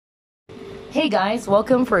Hey guys,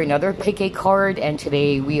 welcome for another pick a card, and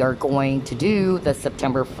today we are going to do the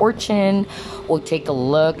September fortune. We'll take a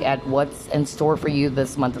look at what's in store for you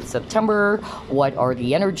this month of September. What are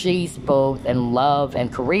the energies both in love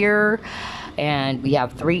and career? And we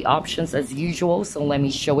have three options as usual, so let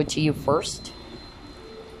me show it to you first.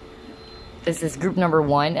 This is group number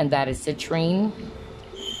 1, and that is Citrine.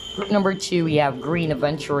 Group number 2, we have green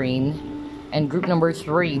Aventurine. And group number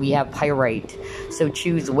 3, we have Pyrite. So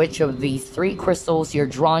choose which of these 3 crystals you're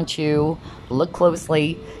drawn to. Look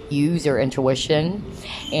closely, use your intuition.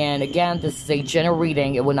 And again, this is a general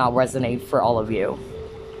reading. It will not resonate for all of you.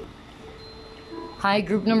 Hi,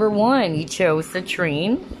 group number 1, you chose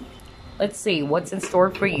Citrine. Let's see what's in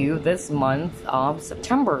store for you this month of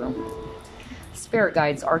September. Spirit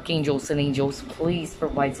guides, archangels, and angels, please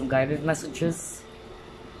provide some guided messages.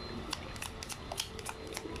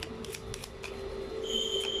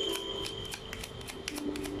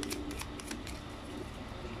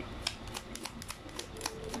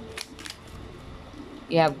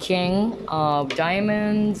 You have King of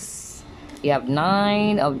Diamonds. You have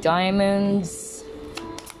 9 of Diamonds.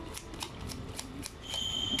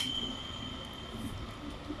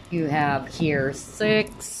 You have here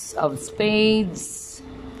 6 of Spades.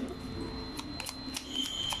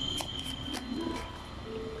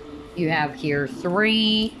 You have here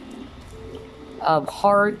 3 of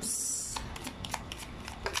Hearts.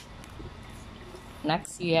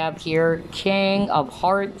 Next you have here King of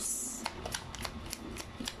Hearts.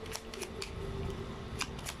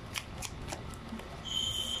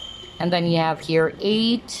 And then you have here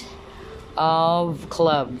 8 of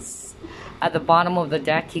Clubs. At the bottom of the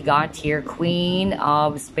deck, you got here Queen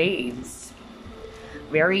of Spades.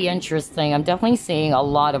 Very interesting. I'm definitely seeing a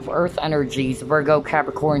lot of earth energies, Virgo,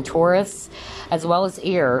 Capricorn, Taurus, as well as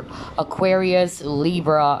air, Aquarius,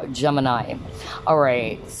 Libra, Gemini. All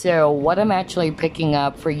right, so what I'm actually picking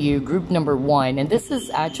up for you, group number 1, and this is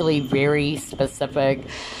actually very specific.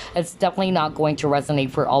 It's definitely not going to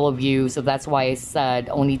resonate for all of you, so that's why I said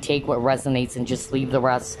only take what resonates and just leave the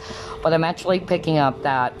rest. But I'm actually picking up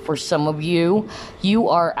that for some of you, you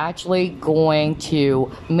are actually going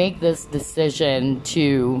to make this decision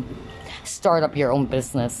to start up your own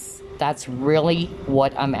business. That's really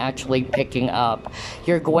what I'm actually picking up.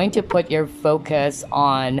 You're going to put your focus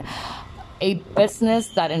on a business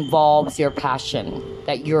that involves your passion,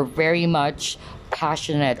 that you're very much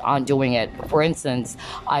passionate on doing it. For instance,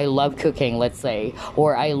 I love cooking, let's say,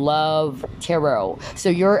 or I love tarot. So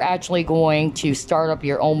you're actually going to start up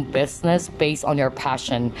your own business based on your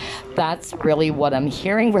passion. That's really what I'm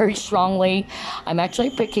hearing very strongly. I'm actually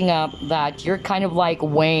picking up that you're kind of like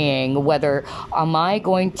weighing whether am I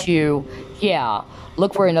going to,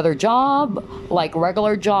 look for another job, like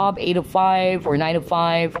regular job, 8 to 5 or 9 to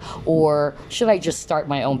 5, or should I just start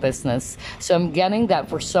my own business? So I'm getting that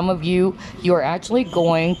for some of you, you're actually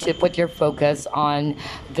going to put your focus on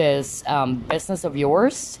this business of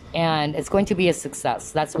yours, and it's going to be a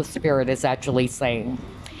success. That's what Spirit is actually saying,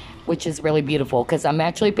 which is really beautiful, because I'm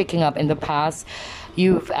actually picking up in the past,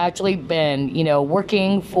 you've actually been,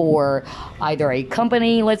 working for either a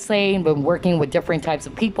company, let's say, and been working with different types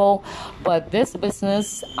of people. But this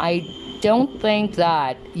business, I don't think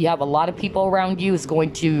that you have a lot of people around you is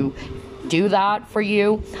going to do that for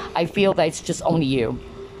you. I feel that it's just only you.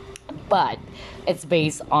 But it's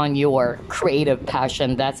based on your creative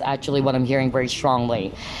passion. That's actually what I'm hearing very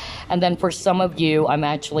strongly. And then for some of you, I'm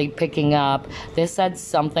actually picking up, this had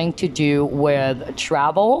something to do with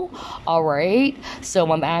travel, all right? So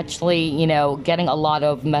I'm actually, getting a lot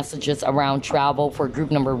of messages around travel for group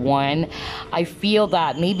number 1. I feel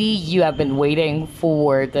that maybe you have been waiting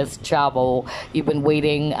for this travel. You've been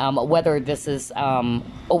waiting, whether this is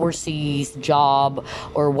overseas job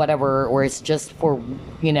or whatever, or it's just for,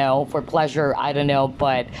 for pleasure, I don't know,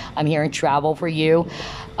 but I'm hearing travel for you.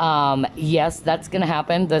 Yes, that's going to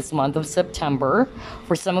happen this month of September.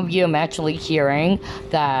 For some of you, I'm actually hearing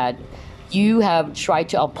that you have tried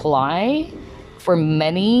to apply for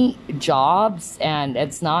many jobs and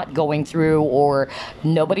it's not going through, or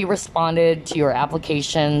nobody responded to your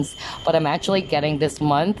applications. But I'm actually getting this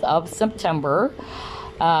month of September,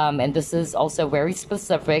 and this is also very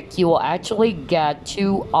specific, you will actually get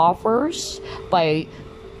 2 offers by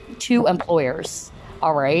 2 employers.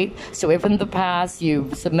 All right. So if in the past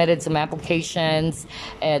you've submitted some applications,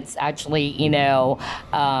 it's actually,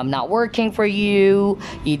 not working for you,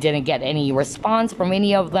 you didn't get any response from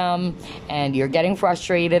any of them, and you're getting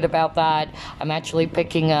frustrated about that, I'm actually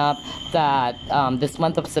picking up that this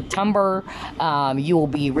month of September, you will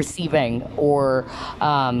be receiving, or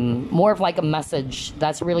more of like a message.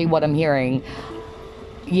 That's really what I'm hearing.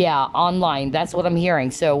 Yeah, online. That's what I'm hearing.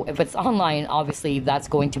 So if it's online, obviously that's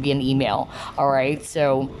going to be an email. All right.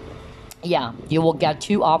 So yeah, you will get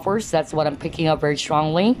 2 offers. That's what I'm picking up very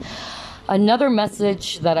strongly. Another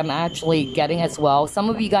message that I'm actually getting as well, some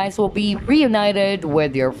of you guys will be reunited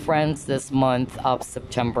with your friends this month of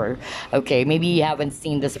September. Okay, maybe you haven't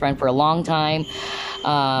seen this friend for a long time.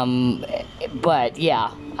 But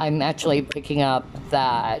yeah, I'm actually picking up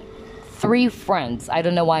that 3 friends. I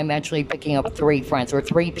don't know why I'm actually picking up 3 friends or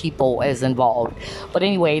 3 people is involved. But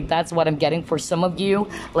anyway, that's what I'm getting for some of you.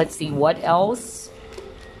 Let's see what else.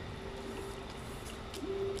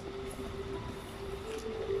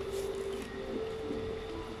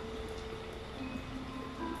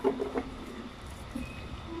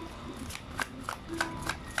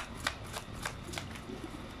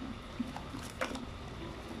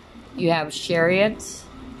 You have Chariot.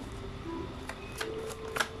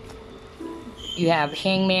 You have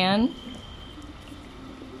Hangman.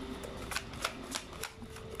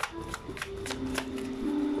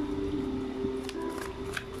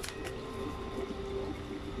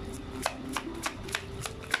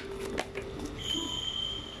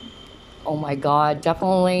 Oh my God,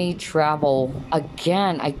 definitely travel.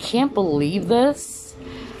 Again, I can't believe this.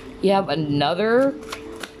 You have another,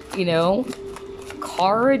 you know,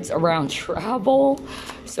 cards around travel.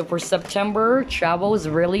 So for September, travel is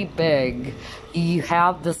really big. You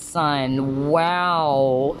have the sun.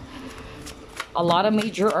 Wow. A lot of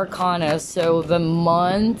major arcana. So the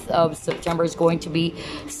month of September is going to be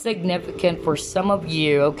significant for some of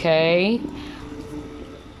you, okay?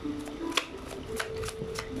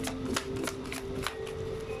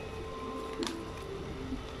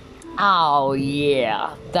 Oh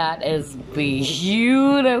yeah, that is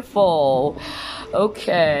beautiful.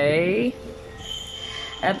 Okay.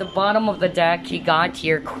 At the bottom of the deck, you got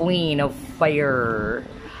your Queen of Fire.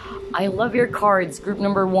 I love your cards, group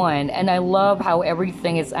number 1, and I love how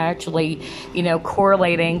everything is actually, you know,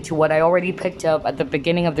 correlating to what I already picked up at the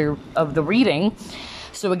beginning of the reading.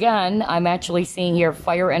 So again, I'm actually seeing here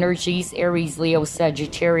fire energies, Aries, Leo,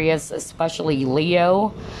 Sagittarius, especially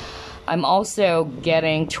Leo. I'm also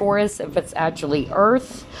getting Taurus if it's actually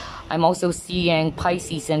Earth. I'm also seeing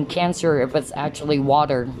Pisces and Cancer if it's actually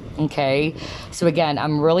water, okay? So again,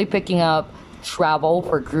 I'm really picking up travel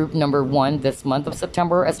for group number 1 this month of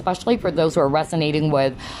September, especially for those who are resonating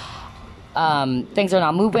with things are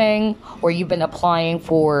not moving, or you've been applying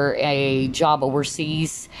for a job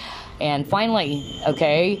overseas. And finally,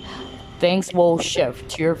 okay, things will shift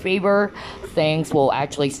to your favor. Things will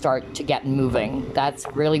actually start to get moving. That's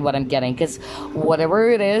really what I'm getting, because whatever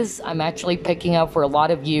it is, I'm actually picking up for a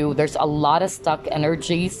lot of you. There's a lot of stuck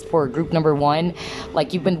energies for group number 1.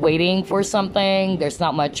 Like you've been waiting for something. There's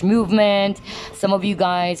not much movement. Some of you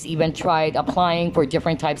guys even tried applying for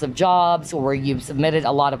different types of jobs, or you've submitted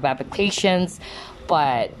a lot of applications,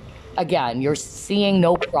 but again, you're seeing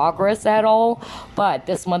no progress at all. But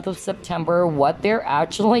this month of September, what they're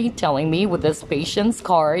actually telling me with this patience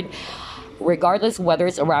card, regardless whether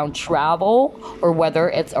it's around travel or whether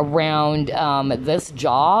it's around this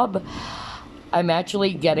job, I'm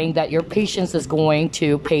actually getting that your patience is going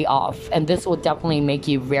to pay off, and this will definitely make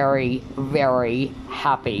you very, very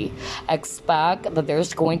happy. Expect that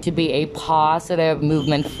there's going to be a positive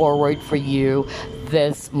movement forward for you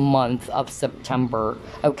this month of September,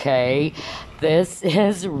 okay? This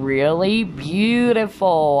is really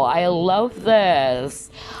beautiful. I love this.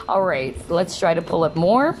 All right, let's try to pull up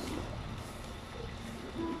more.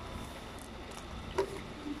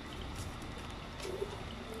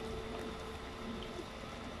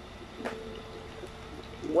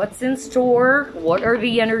 What's in store? What are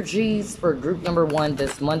the energies for group number 1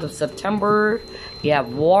 this month of September? You have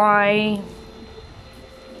why.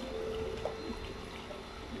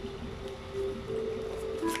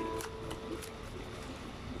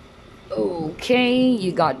 Okay,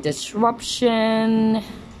 you got disruption.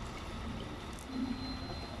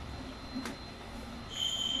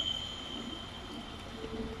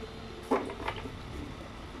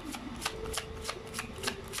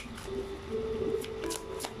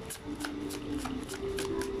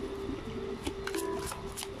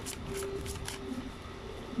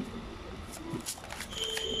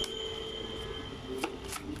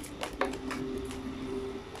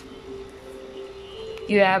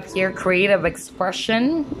 You have your creative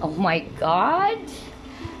expression. Oh my God.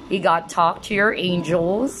 You got talk to your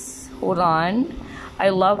angels. Hold on. I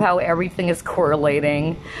love how everything is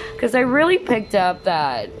correlating, because I really picked up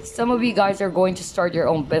that some of you guys are going to start your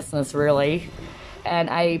own business, really. And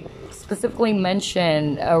I specifically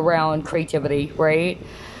mentioned around creativity, right?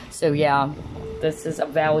 So yeah, this is a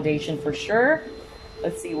validation for sure.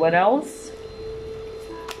 Let's see what else.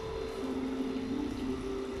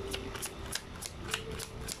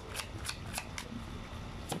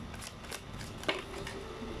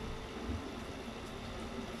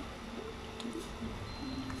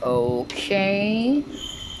 Okay.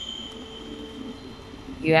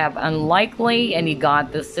 You have unlikely, and you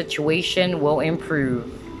got the situation will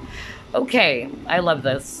improve. Okay, I love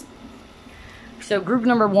this. So group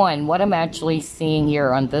number one, what I'm actually seeing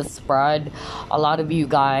here on this spread, a lot of you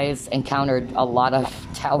guys encountered a lot of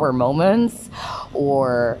tower moments,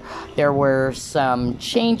 or there were some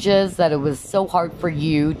changes that it was so hard for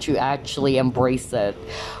you to actually embrace it,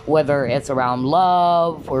 whether it's around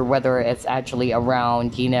love or whether it's actually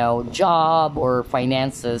around, you know, job or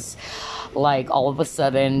finances. Like all of a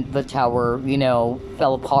sudden the tower, you know,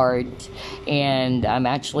 fell apart, and I'm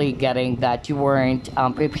actually getting that you weren't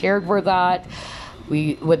prepared for that.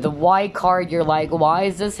 With the Y card, you're like, why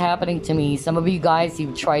is this happening to me? Some of you guys,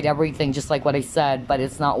 you've tried everything, just like what I said, but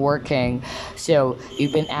it's not working. So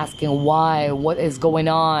you've been asking why, what is going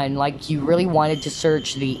on? Like you really wanted to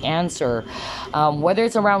search the answer, whether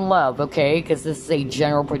it's around love, okay? Because this is a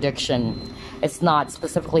general prediction. It's not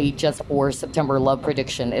specifically just for September love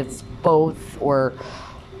prediction. It's both, or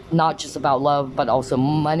not just about love, but also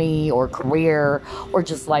money or career or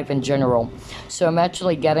just life in general. So I'm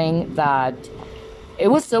actually getting that it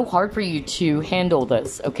was so hard for you to handle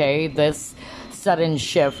this, okay? This sudden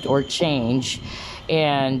shift or change.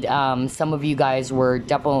 And some of you guys were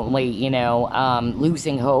definitely, you know,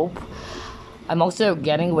 losing hope. I'm also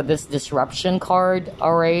getting with this disruption card,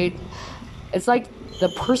 all right? It's like the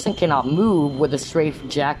person cannot move with a strafe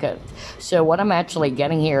jacket. So what I'm actually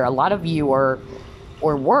getting here, a lot of you are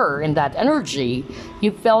or were in that energy, you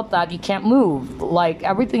felt that you can't move, like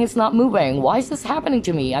everything is not moving. Why is this happening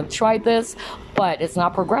to me? I've tried this, but it's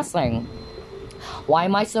not progressing. Why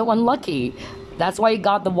am I so unlucky? That's why you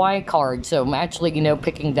got the Y card. So I'm actually, you know,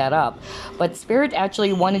 picking that up. But Spirit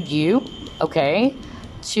actually wanted you, okay,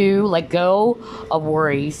 to let go of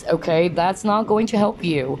worries, okay? That's not going to help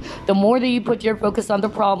you. The more that you put your focus on the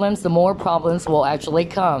problems, the more problems will actually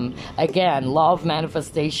come. Again, law of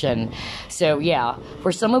manifestation. So yeah,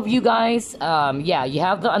 for some of you guys, yeah, you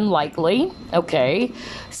have the unlikely, okay?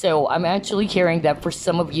 So I'm actually hearing that for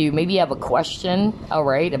some of you, maybe you have a question, all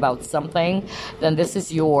right, about something, then this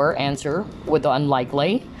is your answer with the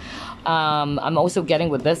unlikely. I'm also getting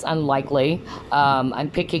with this unlikely. I'm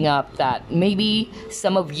picking up that maybe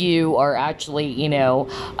some of you are actually, you know,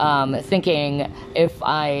 thinking if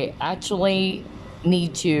I actually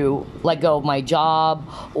need to let go of my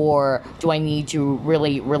job, or do I need to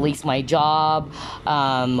really release my job,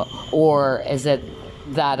 or is it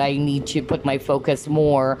that I need to put my focus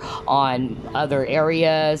more on other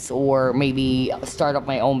areas, or maybe start up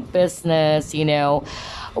my own business, you know,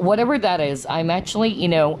 whatever that is. I'm actually, you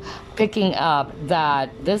know, picking up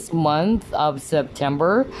that this month of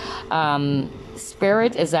September,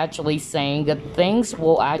 Spirit is actually saying that things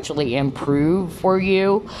will actually improve for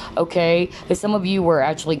you, okay? Because some of you were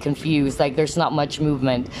actually confused, like there's not much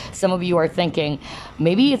movement. Some of you are thinking,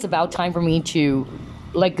 maybe it's about time for me to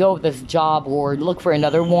let go of this job or look for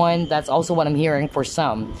another one. That's also what I'm hearing for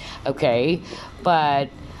some, okay? But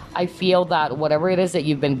I feel that whatever it is that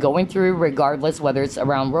you've been going through, regardless whether it's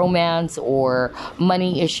around romance or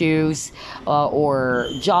money issues, or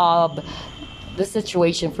job, the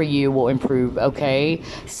situation for you will improve, okay?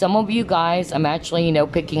 Some of you guys, I'm actually, you know,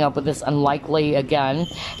 picking up with this unlikely again,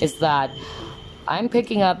 is that I'm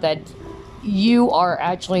picking up that you are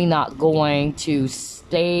actually not going to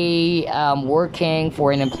stay working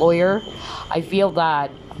for an employer. I feel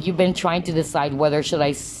that you've been trying to decide whether should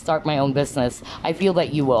I start my own business. I feel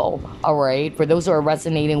that you will, all right? For those who are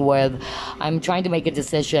resonating with, I'm trying to make a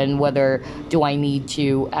decision whether do I need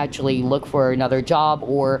to actually look for another job,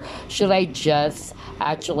 or should I just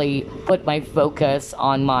actually put my focus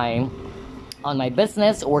on my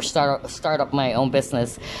business, or start up my own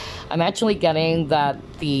business. I'm actually getting that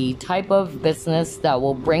the type of business that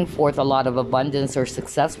will bring forth a lot of abundance or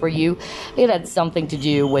success for you, it had something to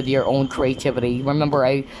do with your own creativity. Remember,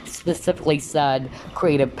 I specifically said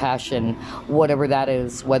creative passion, whatever that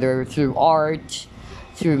is, whether through art,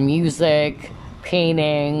 through music,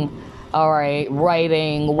 painting, all right,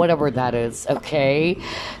 writing, whatever that is, okay?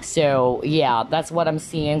 So yeah, that's what I'm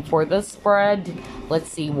seeing for this spread. Let's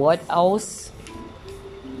see what else.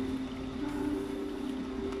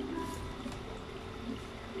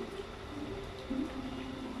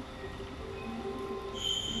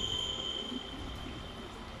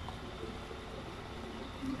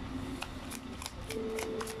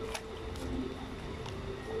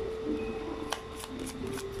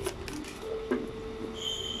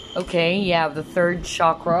 Okay, you have the third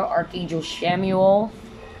chakra, Archangel Samuel.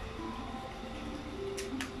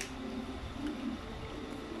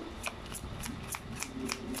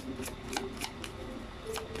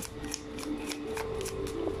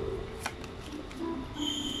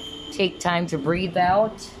 take time to breathe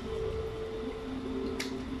out.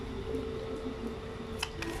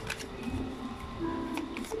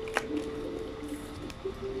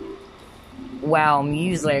 Wow,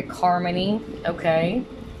 music, harmony, okay.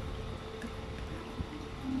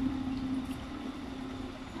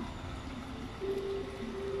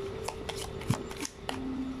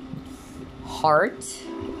 Heart.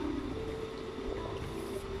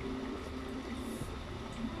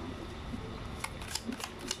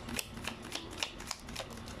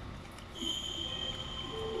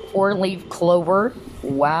 Four-leaf clover.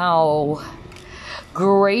 Wow.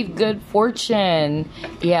 Great good fortune.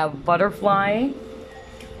 You have butterfly.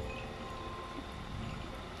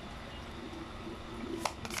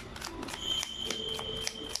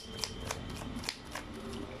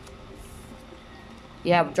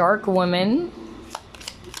 You have dark woman.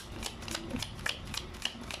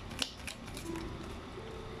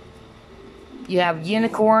 You have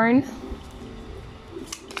unicorn.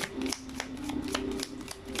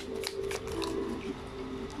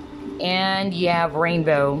 And you have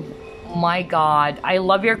rainbow. My God, I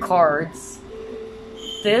love your cards.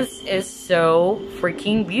 This is so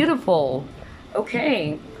freaking beautiful.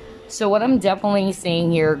 Okay, so what I'm definitely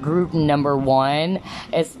seeing here, group number one,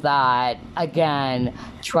 is that, again,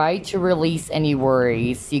 try to release any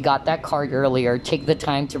worries. You got that card earlier. Take the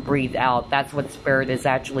time to breathe out. That's what Spirit is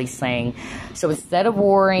actually saying. So instead of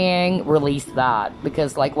worrying, release that.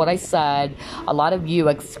 Because like what I said, a lot of you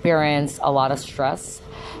experience a lot of stress.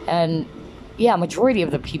 And yeah, majority of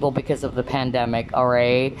the people, because of the pandemic, all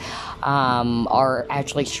right, are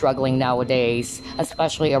actually struggling nowadays,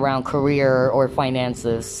 especially around career or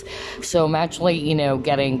finances. So I'm actually, you know,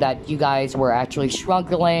 getting that you guys were actually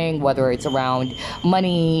struggling, whether it's around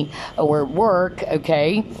money or work,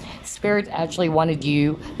 okay? Spirit actually wanted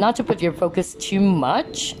you not to put your focus too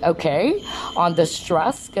much, okay, on the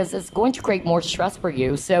stress, because it's going to create more stress for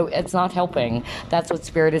you. So it's not helping. That's what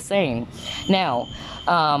Spirit is saying. Now,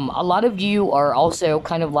 a lot of you are also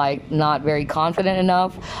kind of like not very confident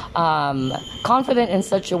enough, confident in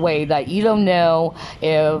such a way that you don't know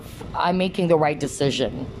if I'm making the right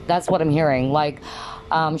decision. That's what I'm hearing. Like,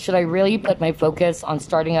 should I really put my focus on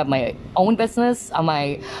starting up my own business? Am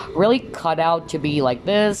I really cut out to be like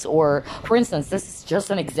this? Or, for instance, this is just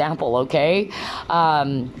an example, okay?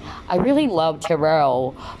 I really love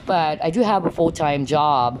Ethereal, but I do have a full-time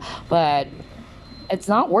job, but it's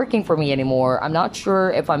not working for me anymore. I'm not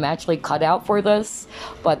sure if I'm actually cut out for this,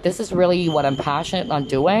 but this is really what I'm passionate on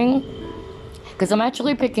doing. Because I'm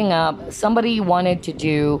actually picking up, somebody wanted to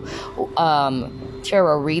do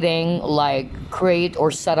tarot reading, like create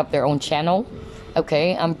or set up their own channel.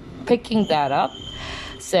 Okay, I'm picking that up.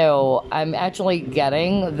 So I'm actually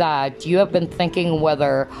getting that you have been thinking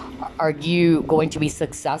whether are you going to be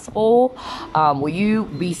successful? Will you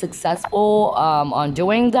be successful on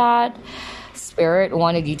doing that? Spirit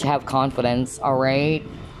wanted you to have confidence, all right?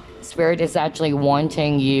 Spirit is actually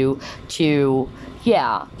wanting you to,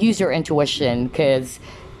 yeah, use your intuition, because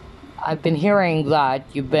I've been hearing that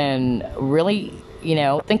you've been really, you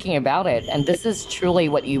know, thinking about it, and this is truly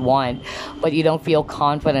what you want, but you don't feel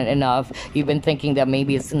confident enough. You've been thinking that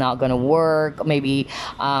maybe it's not going to work, maybe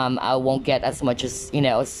I won't get as much as, you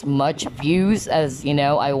know, as much views as, you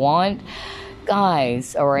know, I want.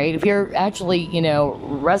 Guys, all right, if you're actually, you know,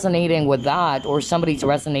 resonating with that, or somebody's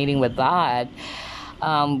resonating with that,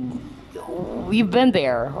 we've been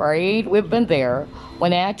there, right? We've been there.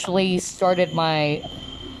 When I actually started my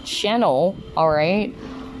channel, all right,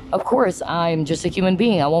 of course, I'm just a human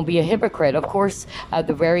being. I won't be a hypocrite. Of course, at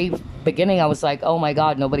the very beginning, I was like, oh my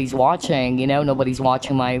God, nobody's watching, you know, nobody's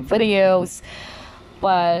watching my videos.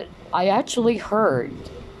 But I actually heard,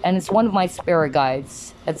 and it's one of my spirit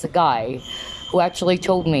guides, it's a guy who actually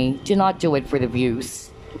told me, do not do it for the views.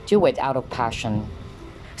 Do it out of passion.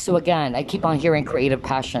 So again, I keep on hearing creative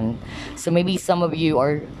passion. So maybe some of you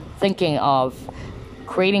are thinking of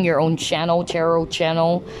creating your own channel, tarot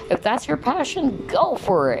channel. If that's your passion, go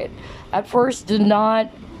for it. At first, do not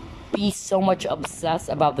be so much obsessed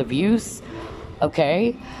about the views,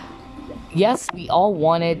 okay? Yes, we all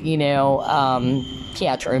wanted, you know,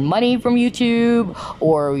 yeah, to earn money from YouTube,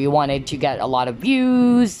 or we wanted to get a lot of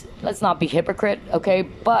views. Let's not be hypocrite, okay?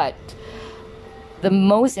 But the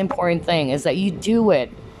most important thing is that you do it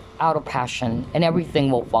out of passion, and everything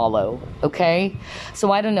will follow, okay?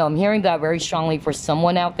 So I don't know, I'm hearing that very strongly for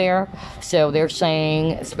someone out there. So they're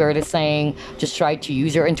saying, Spirit is saying, just try to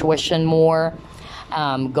use your intuition more,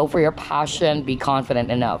 go for your passion, be confident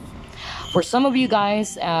enough. For some of you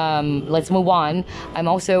guys, let's move on. I'm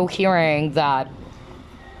also hearing that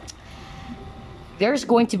there's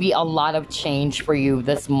going to be a lot of change for you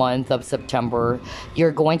this month of September.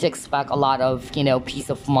 You're going to expect a lot of,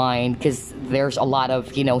 peace of mind, because there's a lot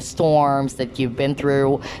of, storms that you've been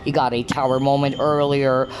through. You got a tower moment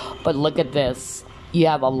earlier, but look at this. You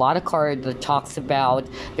have a lot of cards that talks about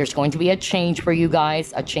there's going to be a change for you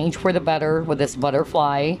guys, a change for the better with this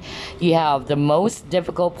butterfly. You have the most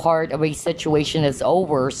difficult part of a situation is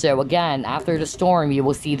over. So again, after the storm, you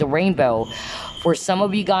will see the rainbow. For some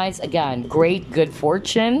of you guys, again, great good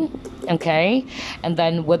fortune, okay? And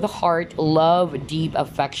then with the heart, love, deep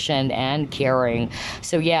affection, and caring.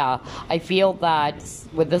 So yeah, I feel that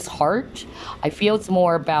with this heart, I feel it's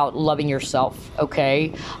more about loving yourself,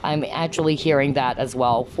 okay? I'm actually hearing that as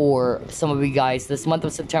well for some of you guys. This month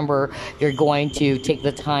of September, you're going to take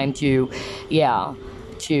the time to,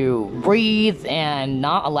 to breathe and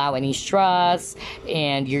not allow any stress,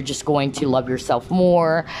 and you're just going to love yourself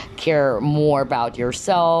more, care more about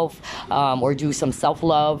yourself, or do some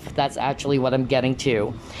self-love. That's actually what I'm getting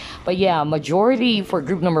to. But yeah, majority for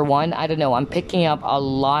group number 1, I don't know, I'm picking up a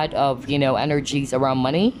lot of, energies around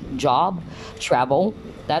money, job, travel.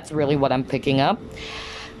 That's really what I'm picking up.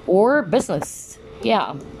 Or business.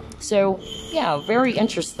 Yeah. So yeah, very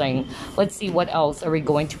interesting. Let's see what else are we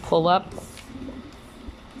going to pull up.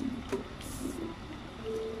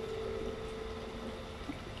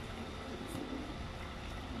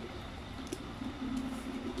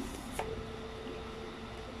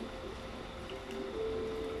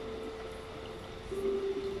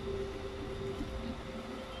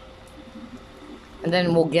 And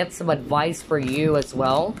then we'll get some advice for you as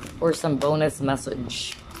well, or some bonus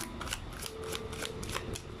message.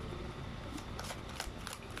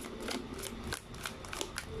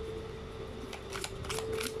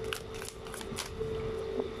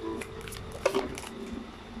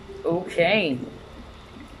 Okay.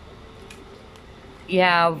 You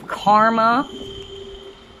have karma,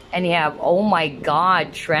 and you have, oh my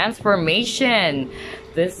God, transformation.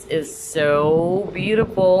 This is so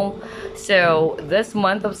beautiful. So this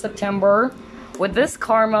month of September, with this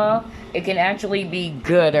karma, it can actually be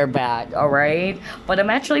good or bad, all right? But I'm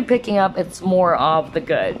actually picking up it's more of the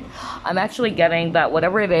good. I'm actually getting that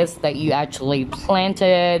whatever it is that you actually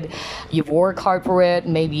planted, you've worked hard for it,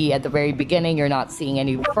 maybe at the very beginning you're not seeing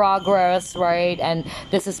any progress, right? And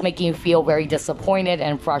this is making you feel very disappointed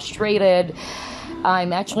and frustrated.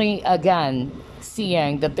 I'm actually, again,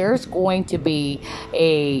 seeing that there's going to be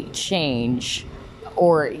a change,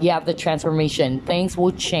 or you have the transformation. Things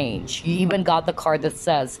will change. You even got the card that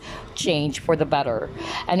says change for the better.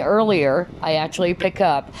 And earlier, I actually pick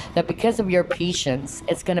up that because of your patience,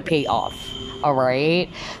 it's going to pay off. All right.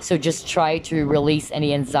 So just try to release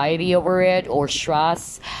any anxiety over it or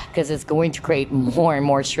stress, because it's going to create more and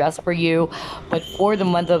more stress for you. But for the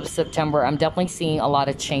month of September, I'm definitely seeing a lot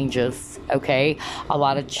of changes. Okay. A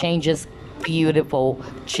lot of changes, beautiful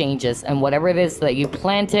changes, and whatever it is that you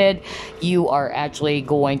planted, you are actually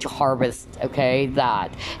going to harvest, okay,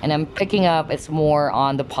 that. And I'm picking up it's more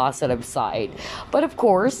on the positive side. But of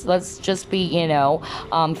course, let's just be,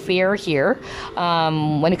 fair here.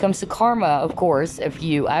 When it comes to karma, of course, if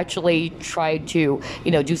you actually try to,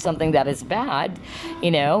 do something that is bad,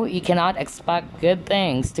 you cannot expect good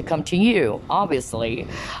things to come to you, obviously.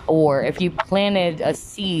 Or if you planted a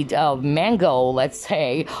seed of mango, let's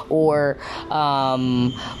say, or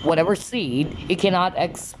whatever seed, you cannot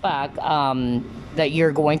expect that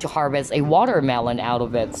you're going to harvest a watermelon out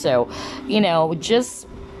of it. So, just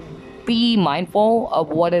be mindful of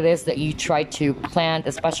what it is that you try to plant,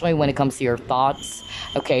 especially when it comes to your thoughts.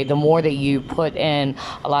 Okay, the more that you put in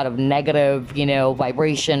a lot of negative,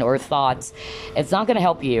 vibration or thoughts, it's not going to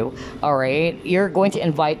help you. All right, you're going to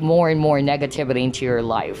invite more and more negativity into your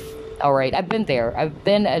life. All right, I've been there. I've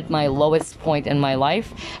been at my lowest point in my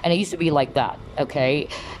life, and it used to be like that, okay?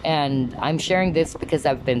 And I'm sharing this because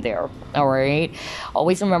I've been there, all right?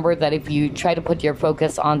 Always remember that if you try to put your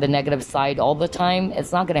focus on the negative side all the time,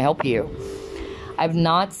 it's not going to help you. I've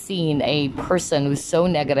not seen a person who's so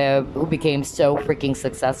negative who became so freaking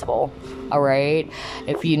successful, all right?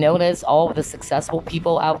 If you notice, all of the successful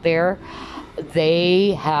people out there,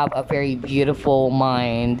 they have a very beautiful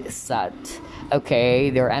mindset. Okay,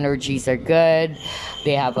 their energies are good.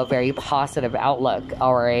 They have a very positive outlook,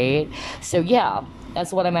 all right? So yeah,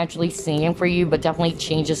 that's what I'm actually seeing for you, but definitely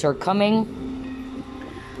changes are coming.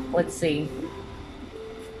 Let's see.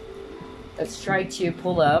 Let's try to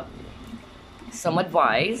pull up some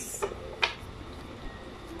advice.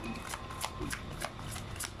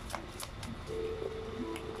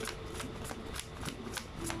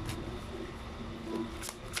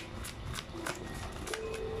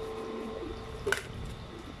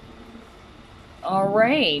 All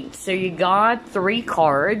right, so you got 3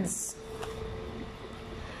 cards.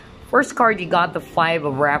 First card, you got the 5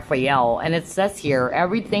 of Raphael, and it says here,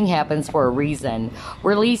 everything happens for a reason.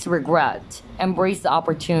 Release regret. Embrace the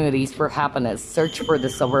opportunities for happiness. Search for the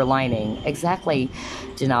silver lining. Exactly.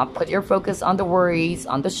 Do not put your focus on the worries,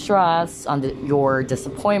 on the stress, on your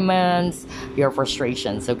disappointments, your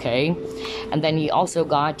frustrations, okay? And then you also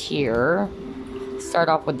got here, start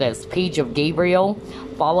off with this, Page of Gabriel.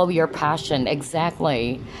 Follow your passion.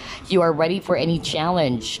 Exactly. You are ready for any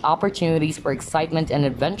challenge, opportunities for excitement and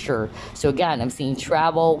adventure. So again, I'm seeing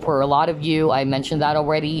travel for a lot of you. I mentioned that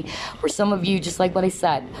already. For some of you, just like what I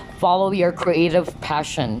said, follow your creative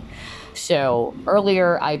passion. So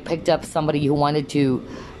earlier, I picked up somebody who wanted to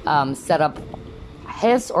set up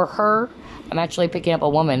his or her, I'm actually picking up a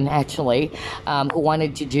woman, actually, who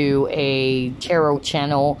wanted to do a tarot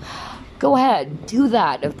channel. Go ahead, do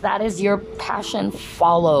that. If that is your passion,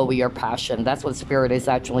 follow your passion. That's what Spirit is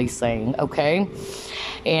actually saying, okay?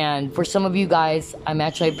 And for some of you guys, I'm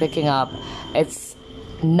actually picking up, it's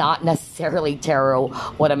not necessarily tarot.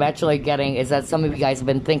 What I'm actually getting is that some of you guys have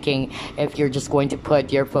been thinking if you're just going to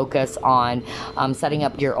put your focus on setting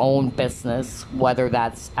up your own business, whether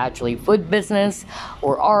that's actually food business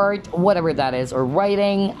or art, whatever that is, or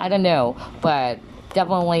writing, I don't know. But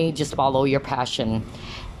definitely just follow your passion.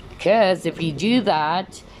 Because if you do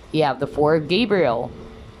that, you have the 4 of Gabriel.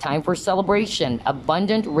 Time for celebration.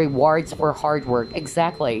 Abundant rewards for hard work.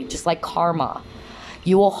 Exactly. Just like karma.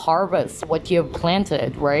 You will harvest what you have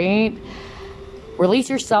planted, right? Release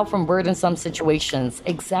yourself from burdensome situations.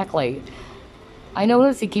 Exactly. I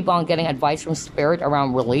notice you keep on getting advice from Spirit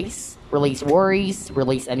around release. Release worries.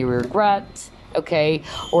 Release any regret. Okay,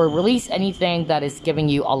 or release anything that is giving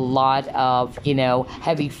you a lot of,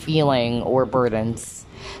 heavy feeling or burdens.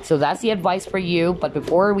 So that's the advice for you. But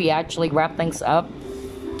before we actually wrap things up,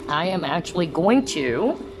 I am actually going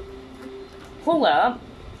to pull up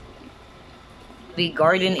the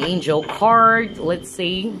Guardian Angel card. Let's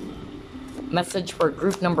see. Message for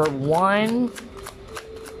group number 1.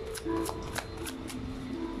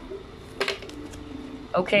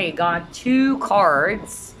 Okay, got 2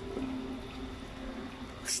 cards.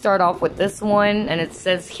 Start off with this one, and it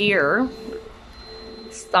says here,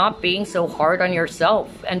 stop being so hard on yourself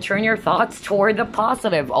and turn your thoughts toward the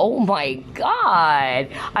positive. Oh my God.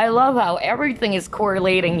 I love how everything is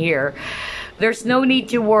correlating here. There's no need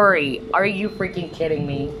to worry. Are you freaking kidding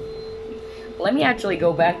me? Let me actually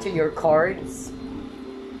go back to your cards.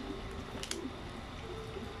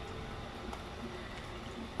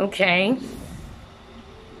 Okay.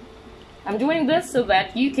 I'm doing this so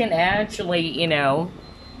that you can actually,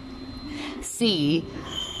 see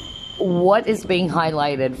what is being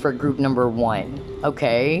highlighted for group number 1,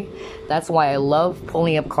 okay? That's why I love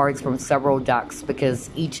pulling up cards from several decks, because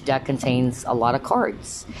each deck contains a lot of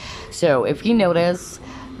cards. So if you notice,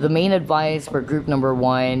 the main advice for group number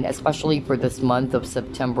 1, especially for this month of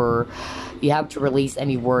September, you have to release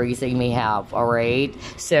any worries that you may have, all right?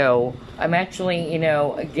 So I'm actually,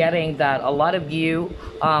 getting that a lot of you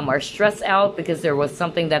are stressed out because there was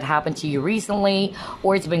something that happened to you recently,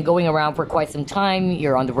 or it's been going around for quite some time.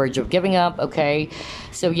 You're on the verge of giving up, okay?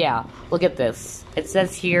 So yeah, look at this. It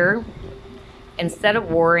says here, instead of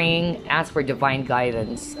worrying, ask for divine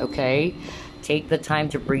guidance, okay? Take the time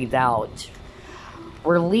to breathe out.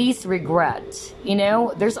 Release regret.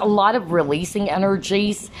 There's a lot of releasing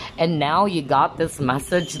energies, and now you got this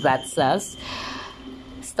message that says,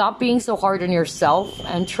 stop being so hard on yourself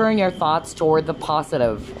and turn your thoughts toward the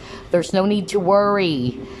positive. There's no need to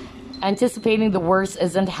worry. Anticipating the worst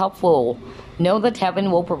isn't helpful. Know that heaven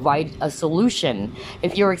will provide a solution.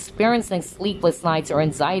 If you're experiencing sleepless nights or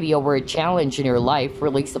anxiety over a challenge in your life,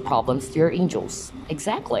 release the problems to your angels.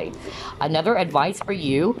 Exactly. Another advice for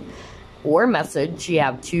you, or message, you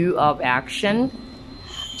have 2 of action.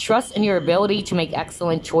 Trust in your ability to make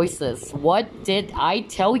excellent choices. What did I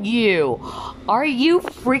tell you? Are you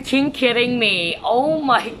freaking kidding me? Oh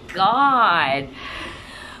my God.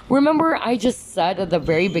 Remember, I just said at the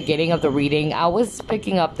very beginning of the reading, I was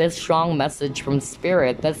picking up this strong message from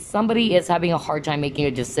Spirit that somebody is having a hard time making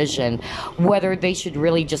a decision whether they should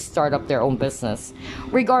really just start up their own business.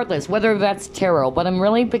 Regardless, whether that's tarot, but I'm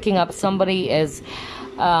really picking up somebody is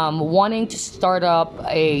wanting to start up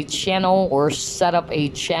a channel or set up a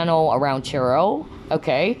channel around tarot,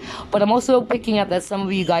 okay? But I'm also picking up that some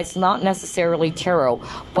of you guys, not necessarily tarot,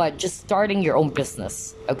 but just starting your own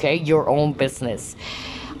business, okay? Your own business.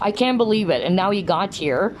 I can't believe it. And now you got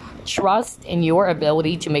here. Trust in your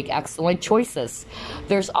ability to make excellent choices.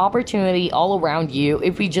 There's opportunity all around you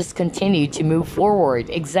if we just continue to move forward.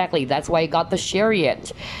 Exactly. That's why I got the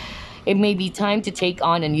Chariot. It may be time to take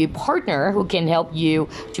on a new partner who can help you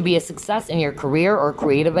to be a success in your career or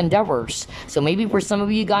creative endeavors. So maybe for some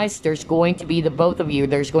of you guys, there's going to be the both of you.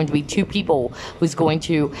 There's going to be two people who's going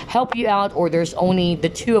to help you out, or there's only the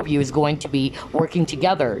two of you is going to be working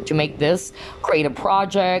together to make this creative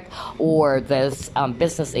project or this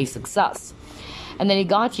business a success. And then you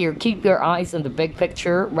got here, keep your eyes on the big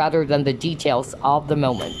picture rather than the details of the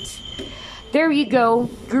moment. There you go,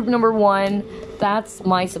 group number 1. That's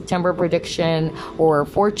my September prediction or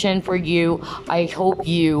fortune for you. I hope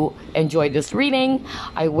you enjoyed this reading.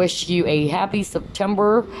 I wish you a happy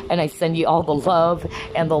September, and I send you all the love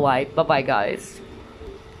and the light. Bye-bye, guys.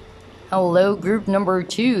 Hello, group number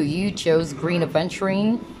 2. You chose green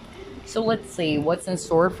Aventurine. So let's see what's in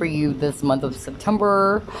store for you this month of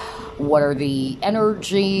September. What are the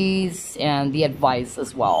energies and the advice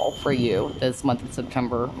as well for you this month of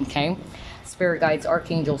September, okay? Spirit guides,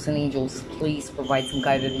 archangels, and angels, please provide some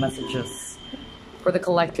guided messages. For the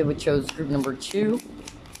collective, we chose group number 2.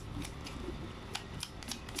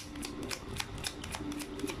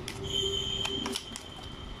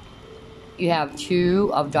 You have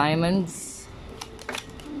 2 of diamonds.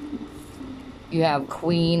 You have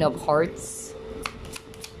Queen of Hearts.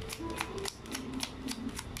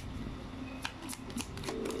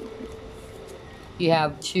 You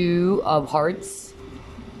have 2 of Hearts.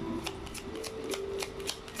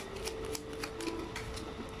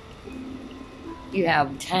 You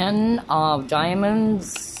have 10 of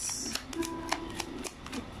Diamonds.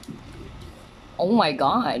 Oh my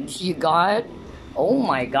God, you got, oh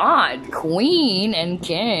my God, Queen and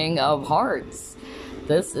King of Hearts.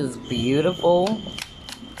 This is beautiful.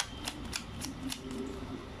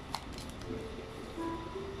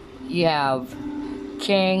 You have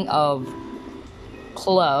King of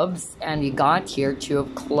Clubs, and you got here 2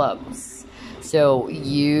 of Clubs. So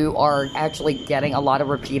you are actually getting a lot of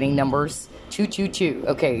repeating numbers. 222.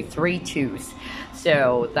 Okay, 3 2s.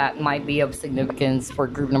 So that might be of significance for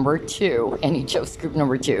group number 2, and you chose group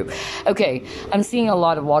number 2. Okay, I'm seeing a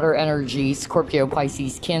lot of water energy: Scorpio,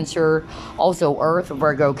 Pisces, Cancer, also Earth,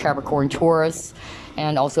 Virgo, Capricorn, Taurus,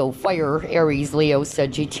 and also fire: Aries, Leo,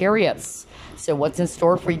 Sagittarius. So what's in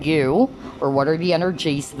store for you, or what are the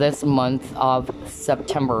energies this month of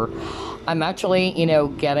September? I'm actually,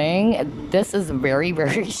 getting, this is very,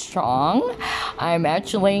 very strong. I'm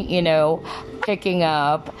actually, picking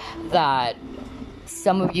up that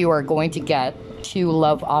some of you are going to get 2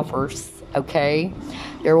 love offers, okay?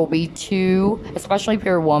 There will be 2, especially if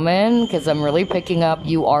you're a woman, because I'm really picking up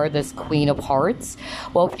you are this Queen of Hearts.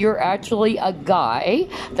 Well, if you're actually a guy,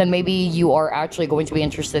 then maybe you are actually going to be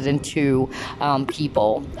interested in 2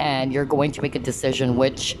 people, and you're going to make a decision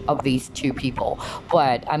which of these 2 people.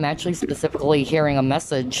 But I'm actually specifically hearing a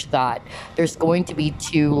message that there's going to be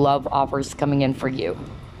 2 love offers coming in for you.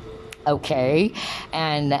 Okay,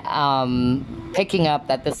 and picking up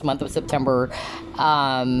that this month of September,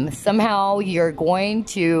 somehow you're going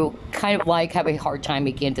to kind of like have a hard time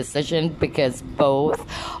making a decision, because both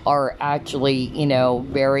are actually,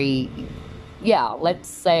 very, let's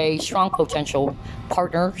say strong potential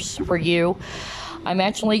partners for you. I'm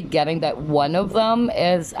actually getting that one of them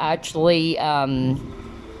is actually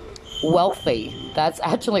wealthy. That's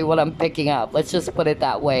actually what I'm picking up. Let's just put it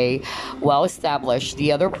that way. Well established.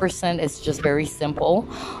 The other person is just very simple.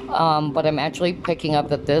 But I'm actually picking up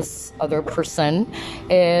that this other person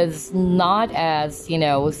is not as,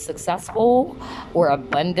 successful or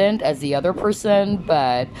abundant as the other person.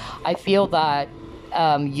 But I feel that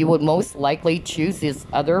you would most likely choose this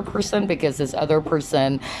other person, because this other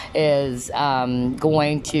person is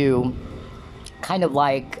going to kind of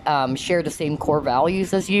like share the same core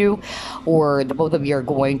values as you, or the both of you are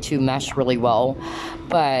going to mesh really well.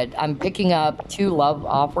 But I'm picking up 2 love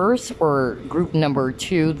offers for group number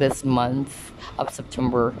 2 this month of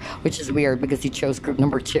September, which is weird because you chose group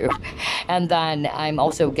number 2. And then I'm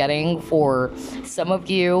also getting for some of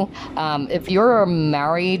you, if you're a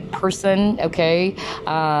married person, okay,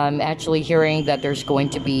 I'm actually hearing that there's going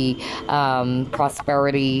to be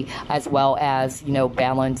prosperity as well as,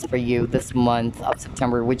 balance for you this month of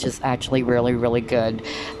September, which is actually really, really good.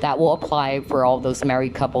 That will apply for all those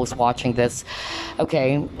married couples watching this.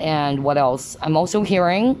 Okay, and what else? I'm also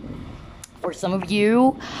hearing for some of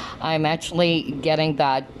you, I'm actually getting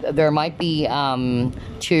that there might be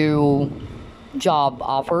 2 job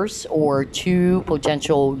offers or 2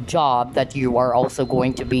 potential job that you are also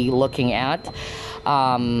going to be looking at.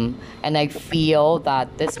 And I feel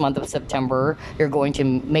that this month of September, you're going to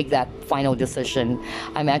make that final decision.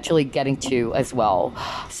 I'm actually getting 2 as well.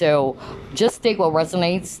 So just take what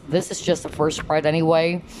resonates. This is just the first part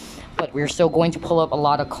anyway, but we're still going to pull up a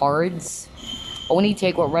lot of cards. Only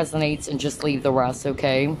take what resonates and just leave the rest,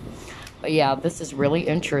 okay? But yeah, this is really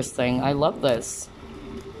interesting. I love this.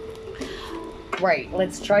 Right,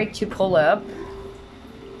 let's try to pull up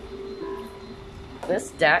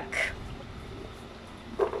this deck.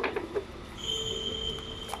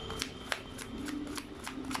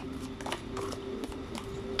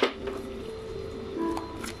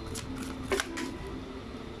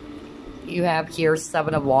 You have here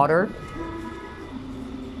 7 of water.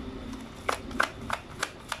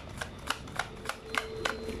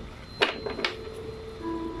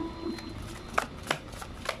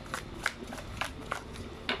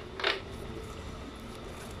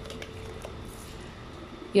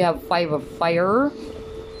 You have 5 of fire.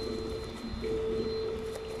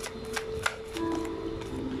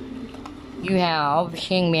 You have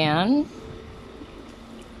Hangman.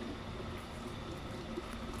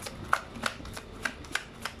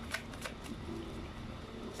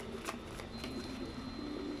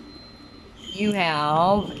 You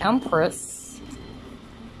have Empress.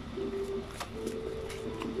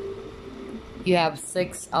 You have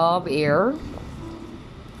 6 of air.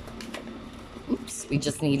 Oops, we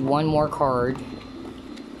just need one more card.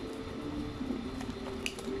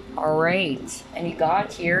 All right, and you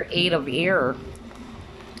got here 8 of air.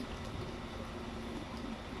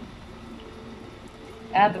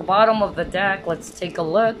 At the bottom of the deck, let's take a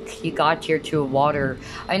look. You got here 2 of water.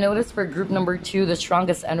 I noticed for group number 2, the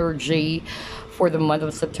strongest energy for the month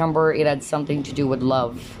of September, it had something to do with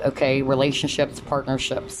love, okay? Relationships,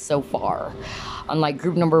 partnerships, so far. Unlike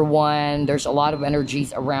group number 1, there's a lot of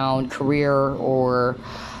energies around career or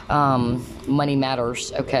money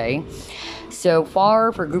matters, okay? So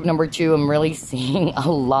far for group number 2, I'm really seeing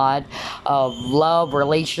a lot of love,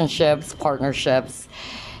 relationships, partnerships.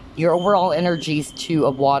 Your overall energy is 2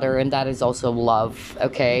 of water, and that is also love,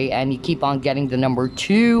 okay? And you keep on getting the number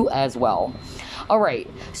 2 as well. All right,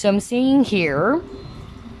 so I'm seeing here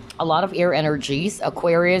a lot of air energies: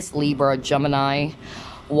 Aquarius, Libra, Gemini,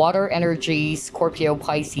 water energies, Scorpio,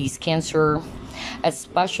 Pisces, Cancer,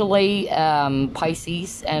 especially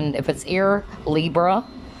Pisces, and if it's air, Libra.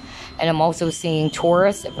 And I'm also seeing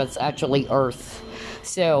Taurus if it's actually Earth.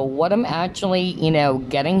 So what I'm actually,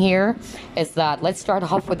 getting here is that let's start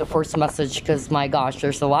off with the first message, because my gosh,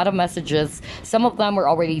 there's a lot of messages. Some of them were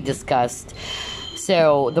already discussed.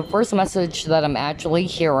 So the first message that I'm actually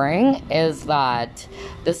hearing is that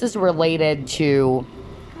this is related to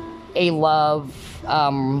a love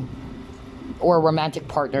or a romantic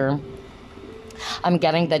partner. I'm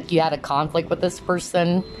getting that you had a conflict with this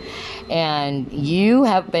person and you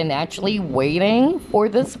have been actually waiting for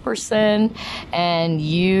this person, and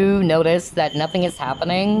you notice that nothing is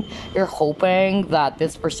happening. You're hoping that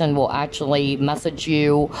this person will actually message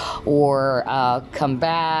you or come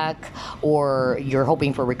back, or you're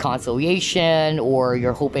hoping for reconciliation, or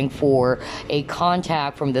you're hoping for a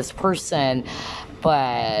contact from this person.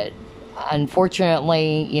 But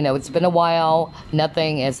unfortunately, it's been a while,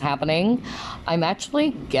 nothing is happening. I'm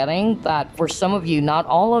actually getting that for some of you, not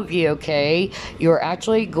all of you, okay, you're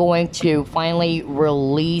actually going to finally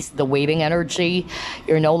release the waiting energy.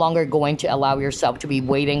 You're no longer going to allow yourself to be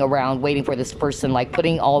waiting around, waiting for this person, like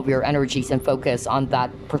putting all of your energies and focus on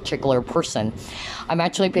that particular person. I'm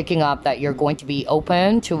actually picking up that you're going to be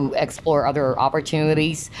open to explore other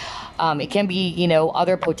opportunities. It can be,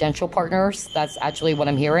 other potential partners. That's actually what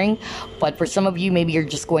I'm hearing. But for some of you, maybe you're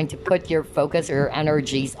just going to put your focus or your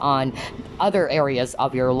energies on other areas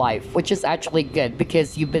of your life, which is actually good,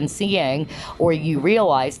 because you've been seeing, or you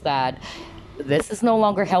realize that this is no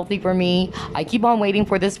longer healthy for me. I keep on waiting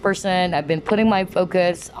for this person. I've been putting my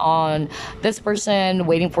focus on this person,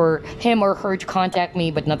 waiting for him or her to contact me,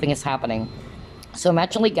 but nothing is happening. So I'm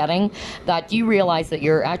actually getting that you realize that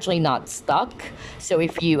you're actually not stuck. So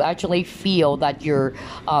if you actually feel that you're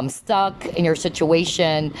stuck in your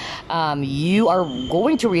situation, you are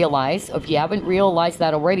going to realize, if you haven't realized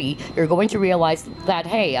that already, you're going to realize that,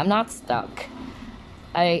 hey, I'm not stuck.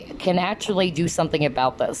 I can actually do something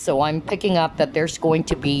about this. So I'm picking up that there's going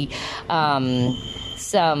to be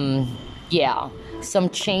some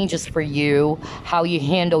changes for you, how you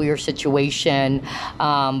handle your situation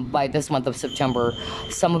by this month of September.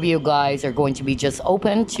 Some of you guys are going to be just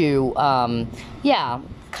open to,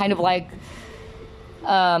 kind of like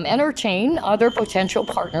entertain other potential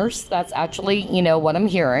partners. That's actually, what I'm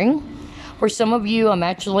hearing. For some of you, I'm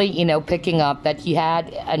actually, picking up that you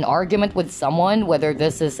had an argument with someone, whether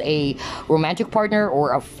this is a romantic partner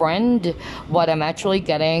or a friend, but I'm actually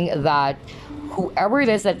getting that whoever it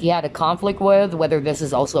is that you had a conflict with, whether this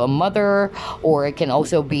is also a mother, or it can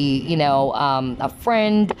also be, a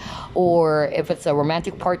friend, or if it's a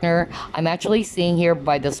romantic partner. I'm actually seeing here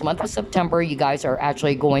by this month of September, you guys are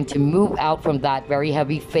actually going to move out from that very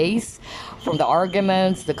heavy phase, from the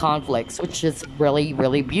arguments, the conflicts, which is really,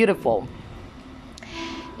 really beautiful.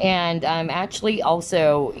 And I'm actually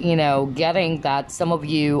also, getting that some of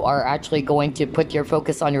you are actually going to put your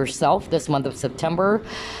focus on yourself this month of September.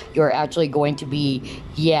 You're actually going to be,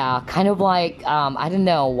 kind of like, I don't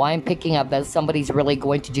know why I'm picking up that somebody's really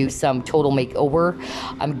going to do some total makeover.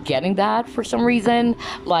 I'm getting that for some reason.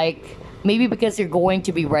 Like, maybe because you're going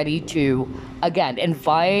to be ready to, again,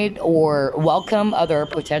 invite or welcome other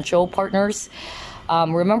potential partners.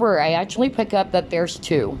 Remember, I actually pick up that there's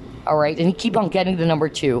two. All right, and you keep on getting the number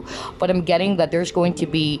two, but I'm getting that there's going to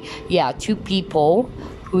be, two people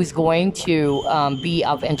who's going to be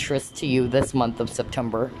of interest to you this month of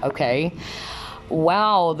September. Okay,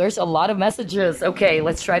 wow, there's a lot of messages. Okay,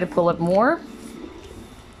 let's try to pull up more.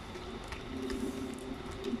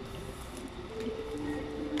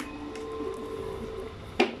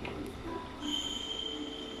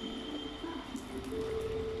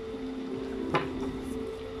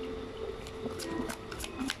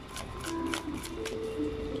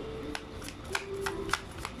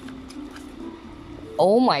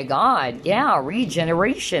 Oh my God, yeah,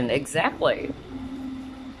 regeneration, exactly.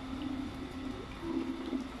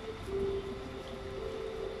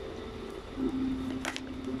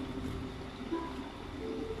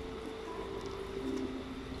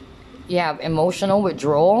 You have emotional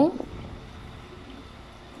withdrawal.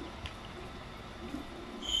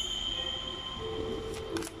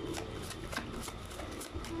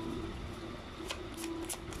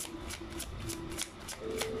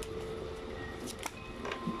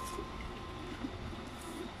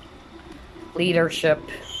 Leadership.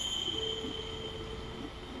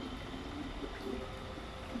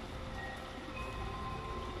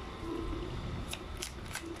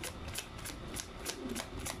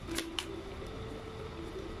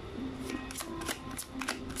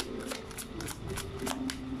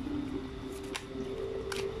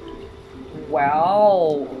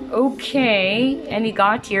 Wow, okay, and he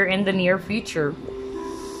got here in the near future.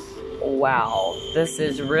 Wow, this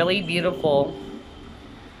is really beautiful.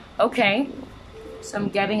 Okay, so I'm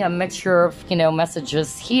getting a mixture of,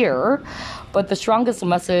 messages here, but the strongest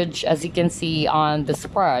message, as you can see on the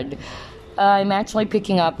spread, I'm actually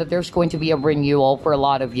picking up that there's going to be a renewal for a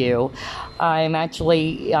lot of you. I'm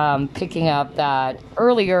actually picking up that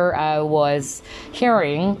earlier I was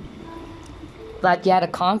hearing that you had a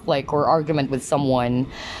conflict or argument with someone.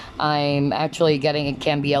 I'm actually getting, it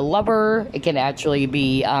can be a lover, it can actually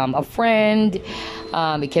be a friend,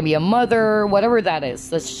 it can be a mother, whatever that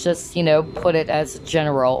is. Let's just, put it as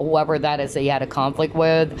general, whoever that is that you had a conflict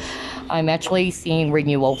with. I'm actually seeing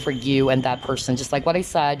renewal for you and that person. Just like what I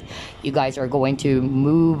said, you guys are going to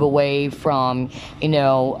move away from,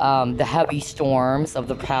 the heavy storms of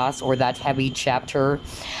the past or that heavy chapter.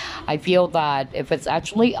 I feel that if it's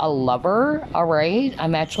actually a lover, all right,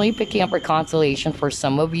 I'm actually picking up reconciliation for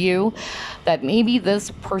some of you, that maybe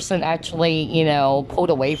this person actually,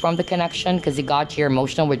 pulled away from the connection because you got your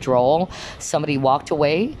emotional withdrawal. Somebody walked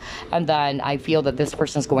away, and then I feel that this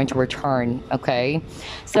person is going to return, okay?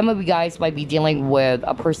 Some of you guys might be dealing with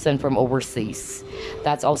a person from overseas.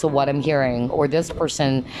 That's also what I'm hearing. Or this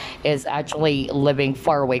person is actually living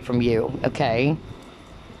far away from you, okay?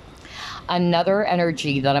 Another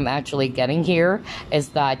energy that I'm actually getting here is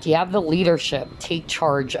that you have the leadership take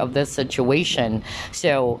charge of this situation.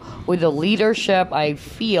 So with the leadership, I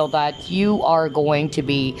feel that you are going to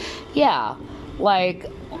be, like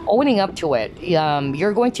owning up to it.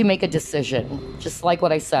 You're going to make a decision, just like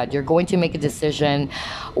what I said. You're going to make a decision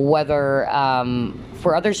whether,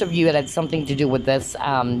 for others of you, it had something to do with this,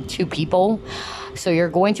 two people. So you're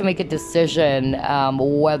going to make a decision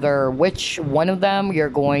whether which one of them you're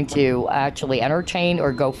going to actually entertain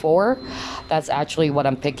or go for. That's actually what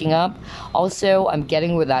I'm picking up. Also, I'm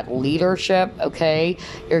getting with that leadership, okay?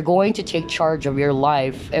 You're going to take charge of your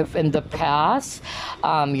life. If in the past,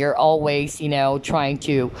 you're always, trying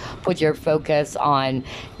to put your focus on,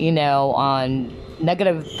 on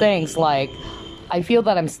negative things like, I feel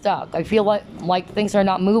that I'm stuck. I feel like things are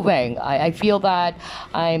not moving. I feel that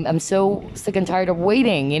I'm so sick and tired of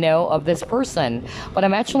waiting, of this person. But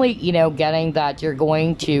I'm actually, getting that you're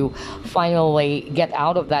going to finally get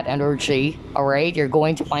out of that energy, all right? You're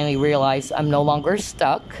going to finally realize I'm no longer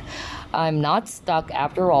stuck. I'm not stuck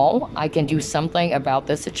after all. I can do something about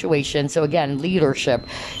this situation. So again, leadership,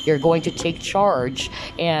 you're going to take charge.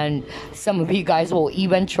 And some of you guys will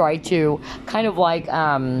even try to kind of like,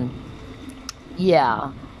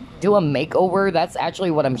 Yeah, do a makeover. That's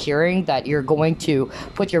actually what I'm hearing, that you're going to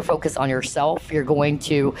put your focus on yourself. You're going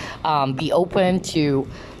to be open to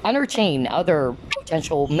entertain other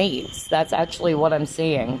potential mates. That's actually what I'm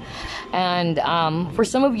seeing. And for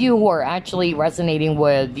some of you who are actually resonating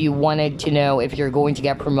with, you wanted to know if you're going to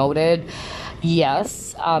get promoted.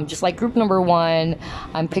 Yes, just like group number one,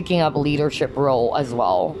 I'm picking up a leadership role as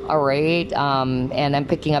well. All right, and I'm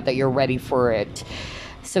picking up that you're ready for it.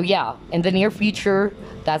 So yeah, in the near future,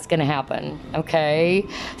 that's gonna happen. Okay,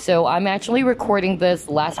 so I'm actually recording this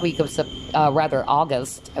last week of rather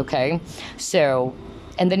August. Okay, so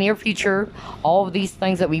in the near future, all of these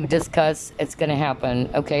things that we've discussed, it's gonna happen.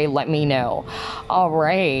 Okay, let me know. All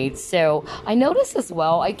right, so I noticed as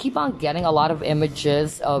well, I keep on getting a lot of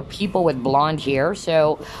images of people with blonde hair.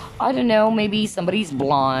 So I don't know, maybe somebody's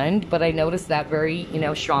blonde, but I noticed that very,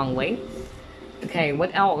 strongly. Okay, what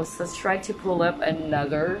else? Let's try to pull up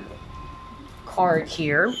another card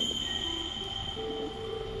here.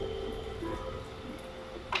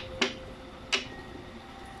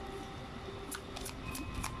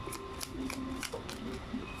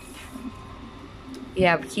 You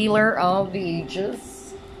have Healer of the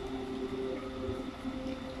Ages.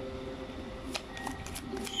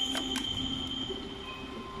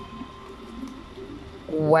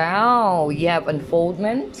 Wow, you have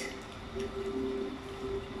Unfoldment.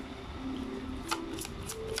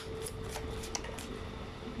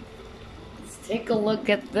 Take a look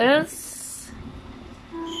at this.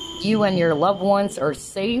 You and your loved ones are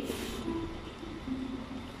safe.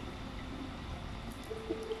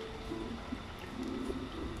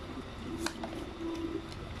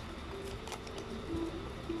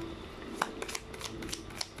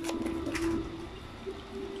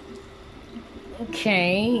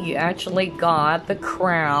 Okay, you actually got the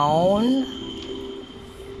crown.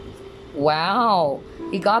 Wow,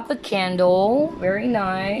 you got the candle. Very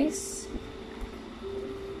nice.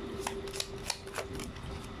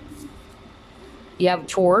 You have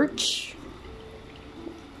torch.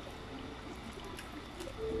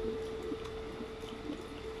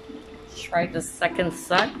 Try the second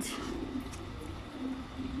set.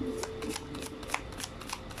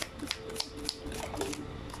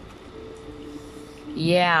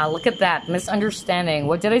 Yeah, look at that. Misunderstanding.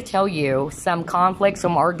 What did I tell you? Some conflicts,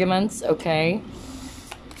 some arguments, okay?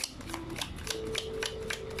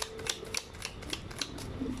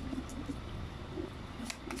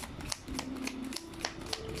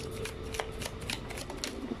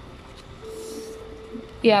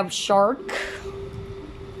 You have shark.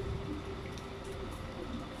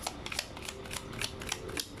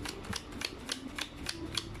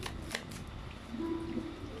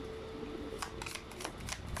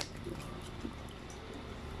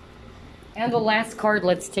 And the last card,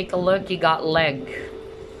 let's take a look. You got leg.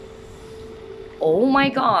 Oh my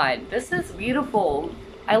god, this is beautiful.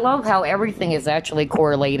 I love how everything is actually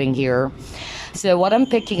correlating here. So what I'm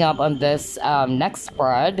picking up on this next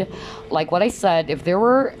spread, like what I said, if there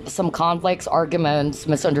were some conflicts, arguments,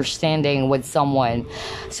 misunderstanding with someone,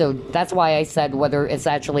 so that's why I said whether it's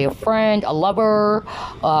actually a friend, a lover,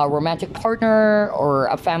 a romantic partner, or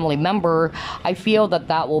a family member, I feel that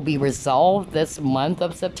that will be resolved this month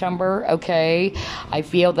of September, okay? I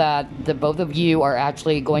feel that the both of you are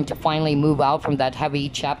actually going to finally move out from that heavy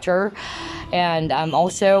chapter. And I'm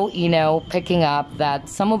also, picking up that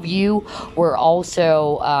some of you were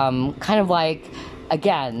also kind of like,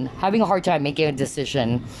 again, having a hard time making a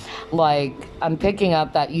decision. Like, I'm picking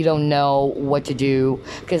up that you don't know what to do.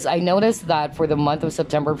 Because I noticed that for the month of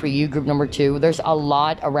September for you, group number 2, there's a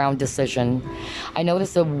lot around decision. I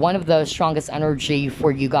noticed that one of the strongest energy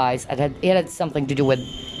for you guys, it had something to do with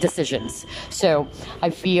decisions. So I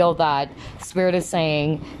feel that Spirit is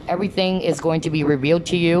saying everything is going to be revealed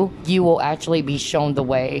to you. You will actually be shown the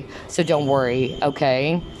way. So don't worry,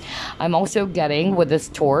 okay? I'm also getting with this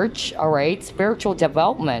torch, all right, spiritual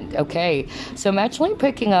development, okay? So I'm actually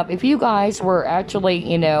picking up, if you guys were actually,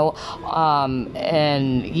 and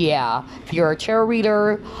yeah, if you're a tarot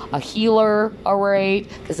reader, a healer, all right,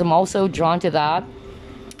 because I'm also drawn to that.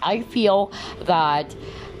 I feel that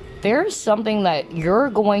there's something that you're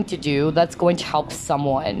going to do that's going to help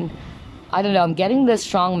someone. I don't know, I'm getting this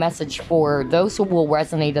strong message for those who will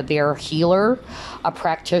resonate that they're a healer, a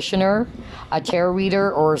practitioner, a tarot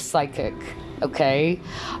reader, or a psychic, okay?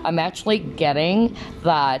 I'm actually getting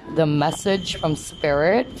that the message from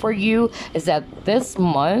Spirit for you is that this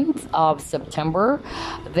month of September,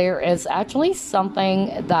 there is actually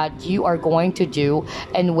something that you are going to do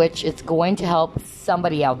in which it's going to help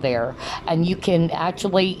somebody out there. And you can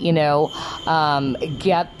actually,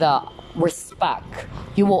 get the respect.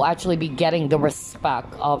 You will actually be getting the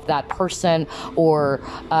respect of that person, or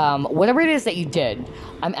whatever it is that you did.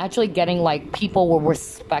 I'm actually getting like people will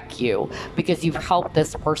respect you because you've helped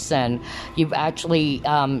this person. You've actually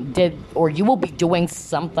did, or you will be doing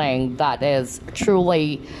something that is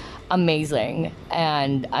truly amazing,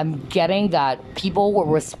 and I'm getting that people will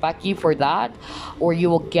respect you for that, or you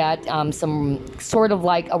will get some sort of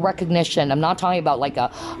like a recognition. I'm not talking about like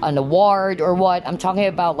an award or what. I'm talking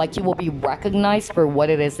about like you will be recognized for what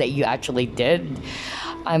it is that you actually did.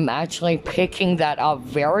 I'm actually picking that up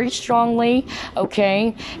very strongly,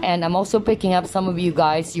 okay? And I'm also picking up some of you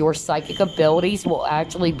guys, your psychic abilities will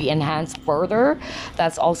actually be enhanced further.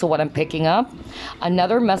 That's also what I'm picking up.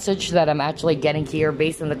 Another message that I'm actually getting here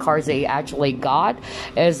based on the cards that you actually got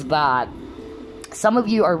is that some of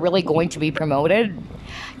you are really going to be promoted.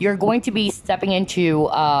 You're going to be stepping into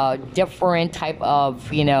a different type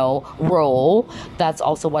of, role. That's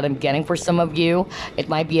also what I'm getting for some of you. It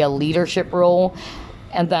might be a leadership role.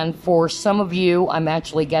 And then for some of you, I'm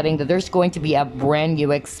actually getting that there's going to be a brand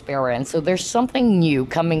new experience. So there's something new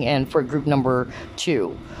coming in for group number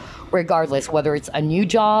 2. Regardless, whether it's a new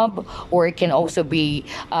job or it can also be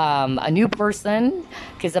a new person,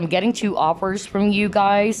 because I'm getting 2 offers from you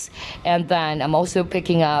guys. And then I'm also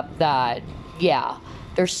picking up that,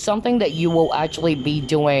 there's something that you will actually be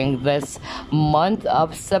doing this month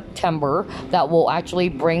of September that will actually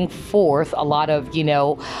bring forth a lot of,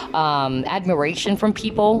 admiration from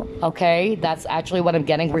people, okay? That's actually what I'm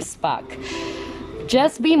getting, respect.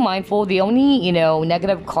 Just be mindful. The only,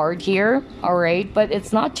 negative card here, all right, but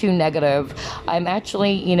it's not too negative. I'm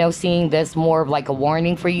actually, seeing this more of like a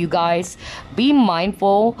warning for you guys. Be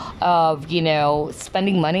mindful of,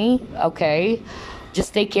 spending money, okay?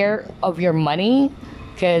 Just take care of your money.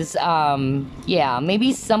 Because,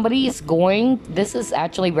 maybe somebody is this is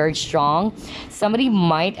actually very strong. Somebody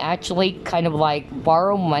might actually kind of like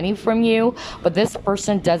borrow money from you, but this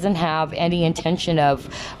person doesn't have any intention of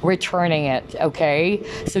returning it, okay?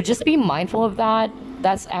 So just be mindful of that.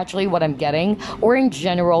 That's actually what I'm getting. Or in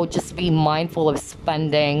general, just be mindful of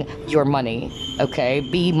spending your money, okay?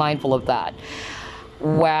 Be mindful of that.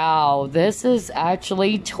 Wow, this is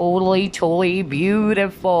actually totally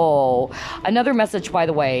beautiful. Another message, by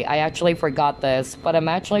the way, I actually forgot this, but I'm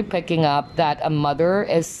actually picking up that a mother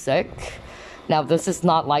is sick. Now, this is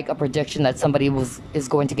not like a prediction that somebody is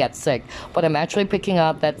going to get sick, but I'm actually picking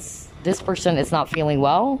up that this person is not feeling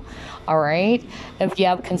well. All right. If you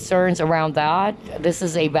have concerns around that, this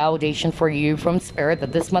is a validation for you from Spirit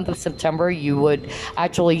that this month of September, you would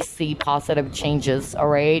actually see positive changes. All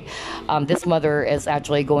right. This mother is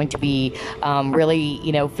actually going to be really,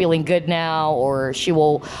 feeling good now, or she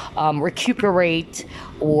will recuperate,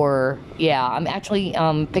 or I'm actually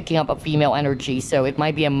picking up a female energy. So it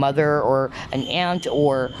might be a mother or an aunt,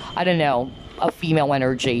 or I don't know, a female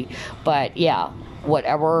energy. But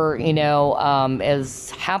whatever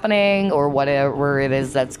is happening, or whatever it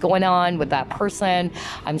is that's going on with that person,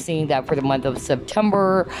 I'm seeing that for the month of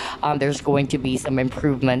September, there's going to be some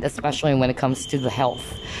improvement, especially when it comes to the health.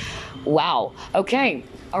 Wow. Okay.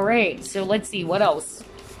 All right. So let's see what else.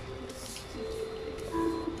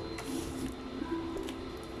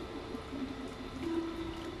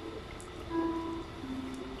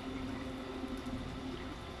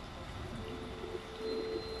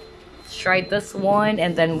 Try this one,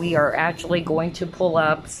 and then we are actually going to pull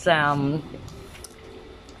up some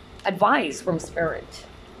advice from Spirit.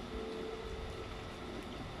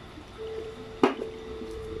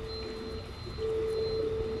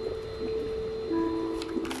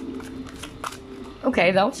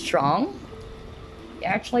 Okay, that was strong. You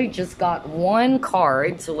actually just got 1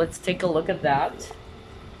 card, so let's take a look at that.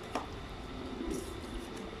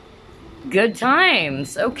 Good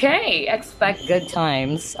times. Okay, expect good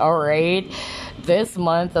times. All right, this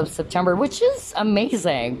month of September, which is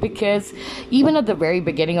amazing because even at the very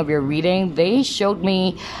beginning of your reading, they showed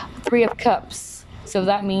me 3 of Cups. So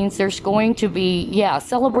that means there's going to be,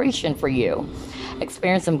 celebration for you.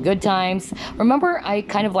 Experience some good times. Remember, I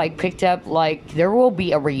kind of like picked up like there will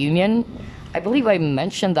be a reunion. I believe I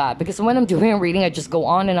mentioned that because when I'm doing a reading, I just go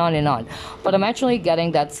on and on and on. But I'm actually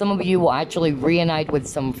getting that some of you will actually reunite with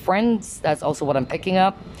some friends. That's also what I'm picking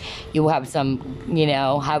up. You will have some, you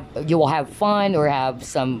will have fun or have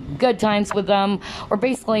some good times with them. Or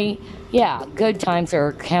basically, yeah, good times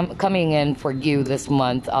are coming in for you this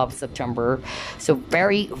month of September. So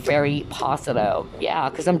very, very positive. Yeah,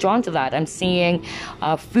 because I'm drawn to that. I'm seeing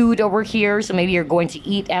food over here. So maybe you're going to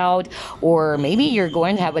eat out, or maybe you're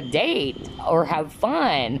going to have a date or have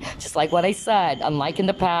fun. Just like what I said, unlike in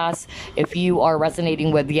the past, if you are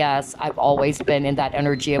resonating with yes, I've always been in that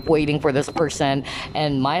energy of waiting for this person,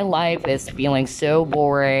 and my life is feeling so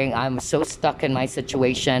boring. I'm so stuck in my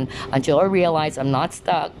situation until I realize I'm not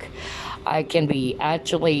stuck. I can be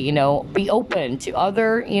actually, be open to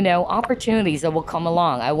other, opportunities that will come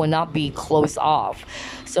along. I will not be closed off.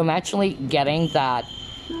 So I'm actually getting that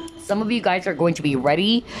some of you guys are going to be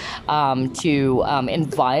ready to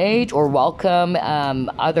invite or welcome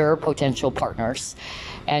other potential partners.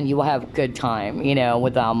 And you will have good time,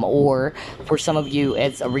 with them. Or for some of you,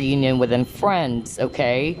 it's a reunion within friends,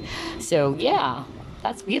 okay? So, yeah,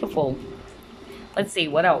 that's beautiful. Let's see,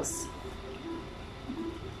 what else?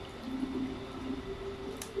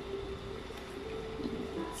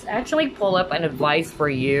 Actually pull up an advice for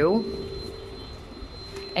you.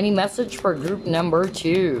 Any message for group number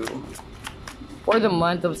 2 for the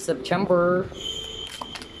month of September?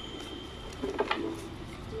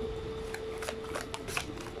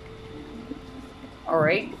 All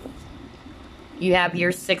right. You have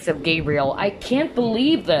your 6 of Gabriel. I can't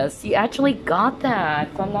believe this. You actually got that,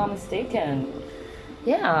 if I'm not mistaken.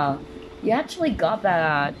 Yeah, you actually got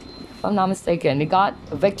that. If I'm not mistaken, you got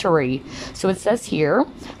victory. So it says here,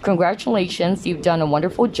 congratulations, you've done a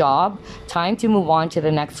wonderful job. Time to move on to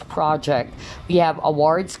the next project. We have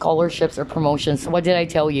awards, scholarships, or promotions. So what did I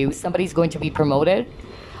tell you? Somebody's going to be promoted.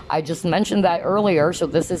 I just mentioned that earlier, so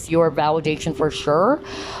this is your validation for sure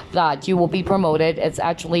that you will be promoted. It's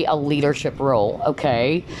actually a leadership role,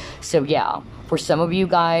 okay? So yeah, for some of you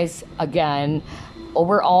guys, again,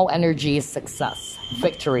 overall energy is success.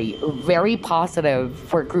 Victory, very positive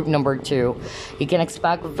for group number 2. You can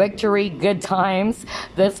expect victory, good times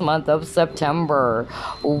this month of September.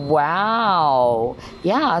 Wow.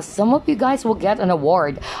 Yeah, some of you guys will get an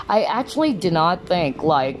award. I actually do not think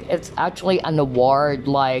like it's actually an award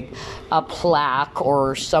like a plaque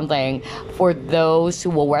or something for those who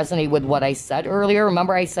will resonate with what I said earlier.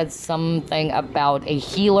 Remember I said something about a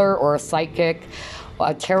healer or a psychic,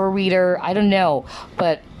 a tarot reader, I don't know,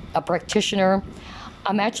 but a practitioner.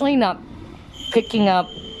 I'm actually not picking up,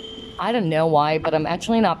 I don't know why, but I'm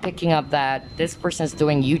actually not picking up that this person is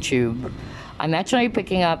doing YouTube. I'm actually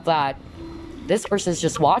picking up that this person is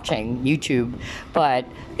just watching YouTube, but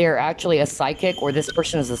they're actually a psychic, or this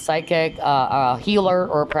person is a psychic, a healer,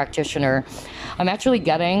 or a practitioner. I'm actually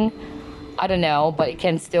getting, I don't know, but it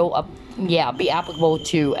can still be applicable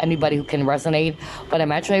to anybody who can resonate. But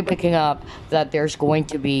I'm actually picking up that there's going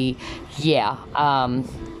to be,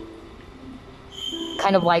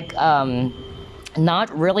 kind of like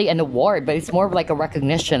not really an award, but it's more of like a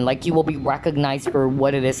recognition. Like you will be recognized for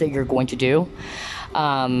what it is that you're going to do.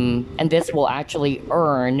 And this will actually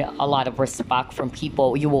earn a lot of respect from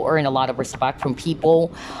people. You will earn a lot of respect from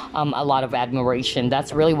people, a lot of admiration.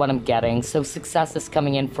 That's really what I'm getting. So success is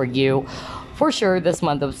coming in for you for sure this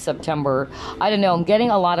month of September. I don't know, I'm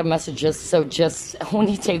getting a lot of messages, so just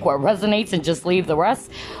only take what resonates and just leave the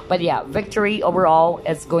rest. But yeah, victory overall.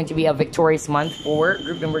 It's going to be a victorious month for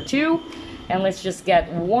group number 2. And let's just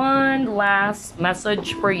get one last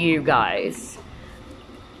message for you guys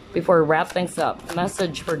before we wrap things up.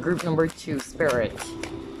 Message for group number 2, Spirit.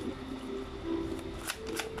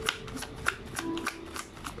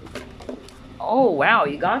 Oh, wow,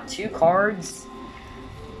 you got 2 cards.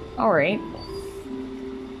 All right.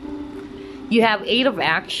 You have 8 of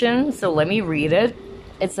action, so let me read it.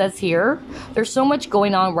 It says here, there's so much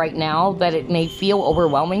going on right now that it may feel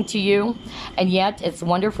overwhelming to you, and yet it's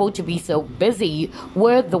wonderful to be so busy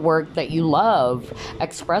with the work that you love.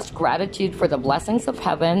 Express gratitude for the blessings of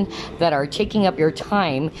heaven that are taking up your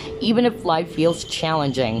time, even if life feels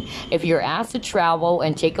challenging. If you're asked to travel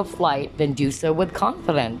and take a flight, then do so with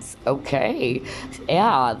confidence. Okay,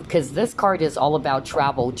 yeah, because this card is all about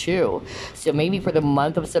travel too. So maybe for the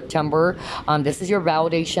month of September, this is your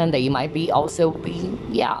validation that you might be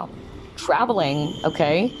traveling,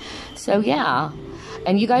 okay? So yeah,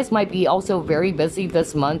 and you guys might be also very busy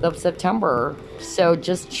this month of September. So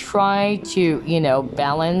just try to,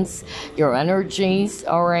 balance your energies,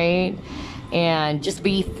 all right? And just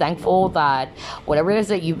be thankful that whatever it is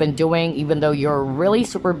that you've been doing, even though you're really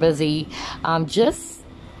super busy, just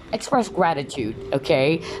express gratitude,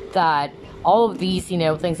 okay? That all of these,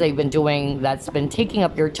 things that you've been doing that's been taking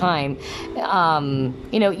up your time,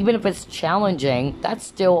 even if it's challenging, that's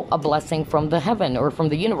still a blessing from the heaven or from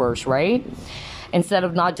the universe, right? instead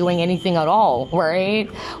of not doing anything at all, right?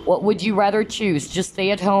 What would you rather choose? Just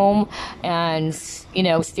stay at home and, you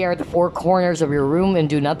know, stare at the four corners of your room and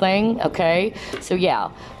do nothing, okay? So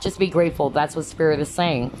yeah, just be grateful. That's what Spirit is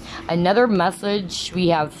saying. Another message, we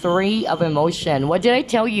have Three of Emotion. What did I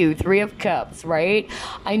tell you? Three of Cups, right?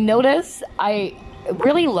 I notice I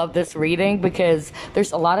really love this reading because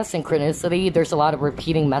there's a lot of synchronicity. There's a lot of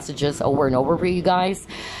repeating messages over and over for you guys.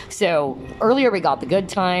 So earlier we got the good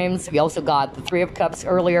times. We also got the Three of Cups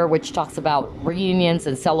earlier, which talks about reunions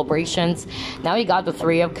and celebrations. Now we got the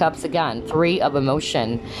Three of Cups again, Three of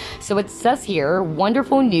Emotion. So it says here,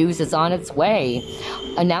 wonderful news is on its way.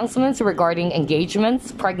 Announcements regarding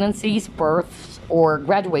engagements, pregnancies, births, or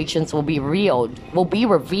graduations will be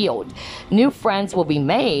revealed. New friends will be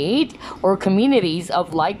made, or communities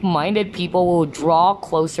of like-minded people will draw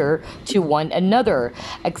closer to one another.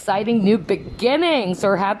 Exciting new beginnings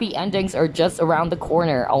or happy endings are just around the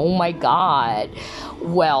corner. Oh my God.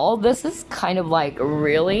 Well, this is kind of like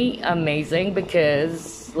really amazing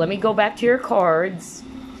because let me go back to your cards.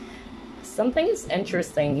 Something is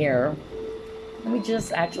interesting here. Let me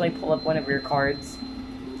just actually pull up one of your cards.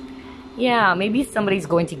 Yeah, maybe somebody's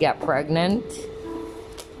going to get pregnant.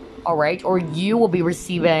 All right, or you will be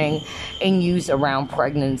receiving a news around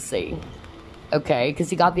pregnancy. Okay,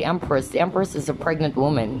 because you got the Empress. The Empress is a pregnant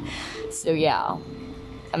woman. So yeah,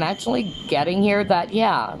 I'm actually getting here that,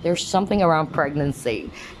 yeah, there's something around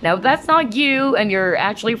pregnancy. Now, if that's not you and you're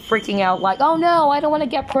actually freaking out like, oh no, I don't want to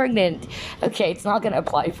get pregnant. Okay, it's not going to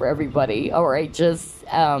apply for everybody. All right, just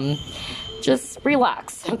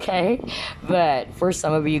relax, okay? But for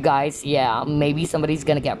some of you guys, yeah, maybe somebody's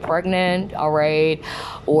gonna get pregnant, all right?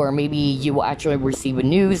 Or maybe you will actually receive a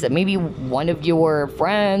news that maybe one of your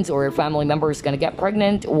friends or a family member is gonna get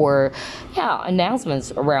pregnant, or, yeah,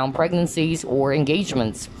 announcements around pregnancies or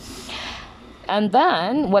engagements. And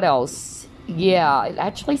then, what else? Yeah, it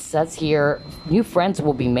actually says here, new friends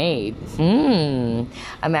will be made.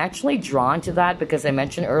 I'm actually drawn to that because I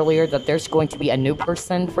mentioned earlier that there's going to be a new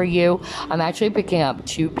person for you. I'm actually picking up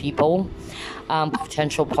two people,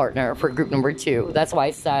 potential partner for group number 2. That's why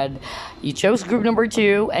I said you chose group number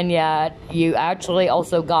 2, and yet you actually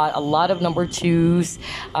also got a lot of number 2s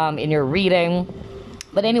in your reading.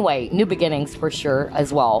 But anyway, new beginnings for sure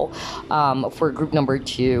as well for group number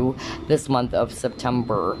 2 this month of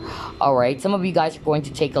September. All right, some of you guys are going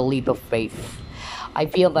to take a leap of faith. I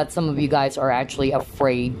feel that some of you guys are actually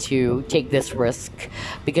afraid to take this risk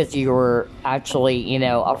because you're actually, you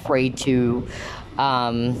know, afraid to,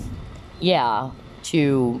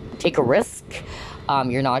 to take a risk.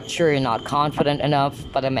 You're not sure, you're not confident enough,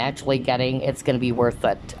 but I'm actually getting it's going to be worth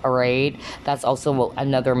it, all right? That's also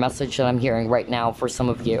another message that I'm hearing right now for some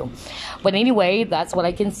of you. But anyway, that's what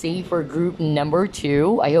I can see for group number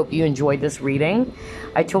 2. I hope you enjoyed this reading.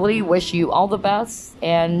 I totally wish you all the best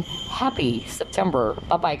and happy September.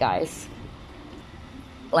 Bye-bye, guys.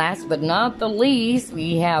 Last but not the least,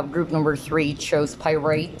 we have group number 3 chose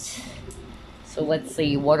Pyrite. So let's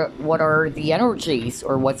see, what are the energies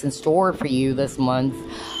or what's in store for you this month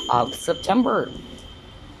of September?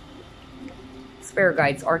 Spirit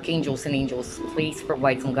guides, archangels, and angels, please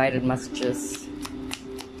provide some guided messages.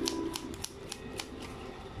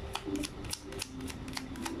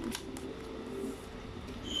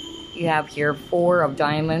 You have here 4 of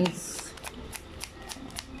diamonds.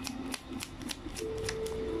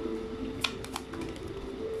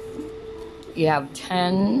 You have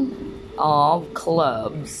 10 of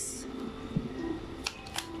clubs.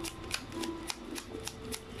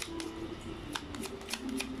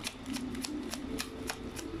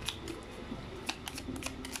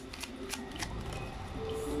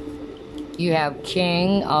 You have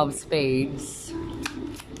King of Spades.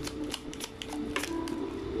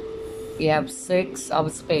 You have 6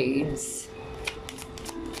 of Spades.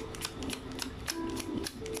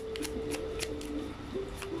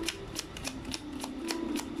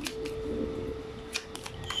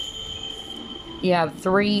 You have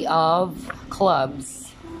 3 of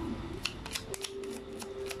clubs.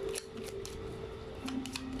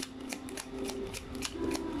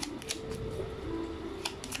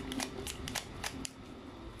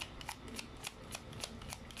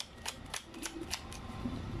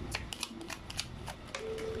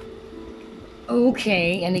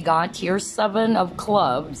 Okay, and you got your 7 of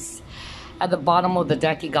clubs. At the bottom of the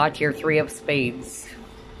deck, you got your 3 of spades.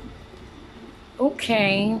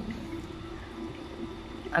 Okay.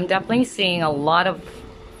 I'm definitely seeing a lot of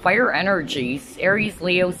fire energies. Aries,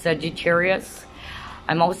 Leo, Sagittarius.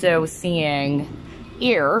 I'm also seeing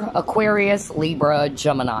here, Aquarius, Libra,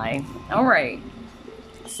 Gemini. Alright.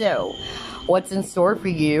 So, what's in store for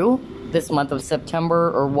you this month of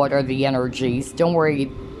September, or what are the energies? Don't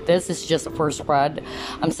worry, this is just a first spread.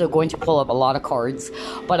 I'm still going to pull up a lot of cards,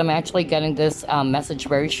 but I'm actually getting this message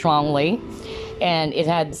very strongly, and it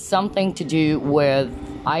had something to do with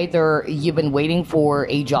either you've been waiting for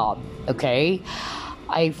a job, okay?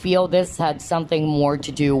 I feel this had something more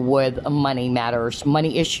to do with money matters,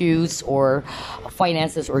 money issues, or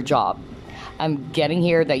finances or job. I'm getting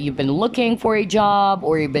here that you've been looking for a job,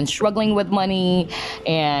 or you've been struggling with money.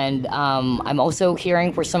 And I'm also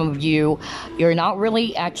hearing for some of you, you're not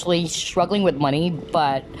really actually struggling with money,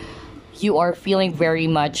 but you are feeling very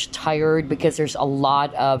much tired because there's a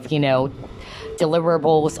lot of,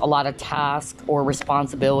 deliverables, a lot of tasks or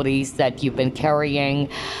responsibilities that you've been carrying.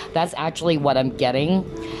 That's actually what I'm getting.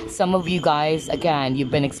 Some of you guys, again, you've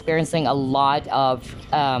been experiencing a lot of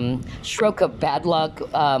stroke of bad luck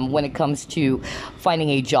when it comes to finding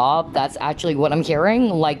a job. That's actually what I'm hearing.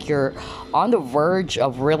 Like you're on the verge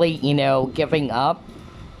of really, giving up.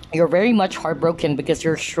 You're very much heartbroken because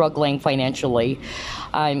you're struggling financially.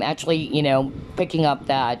 I'm actually, picking up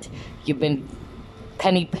that you've been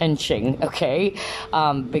penny pinching, okay?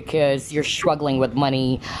 Because you're struggling with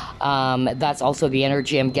money. That's also the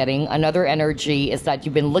energy I'm getting. Another energy is that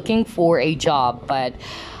you've been looking for a job, but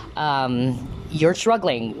you're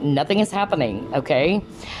struggling. Nothing is happening, okay?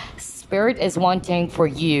 Spirit is wanting for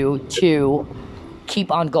you to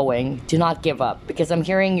keep on going. Do not give up, because I'm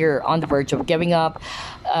hearing you're on the verge of giving up.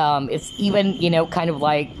 It's even, kind of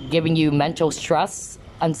like giving you mental stress,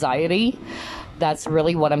 anxiety. That's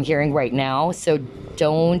really what I'm hearing right now. So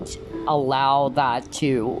don't allow that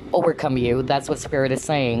to overcome you. That's what Spirit is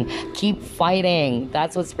saying. Keep fighting.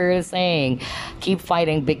 That's what Spirit is saying. Keep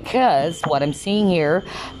fighting, because what I'm seeing here,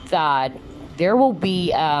 that there will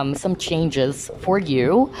be some changes for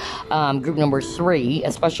you, group number 3,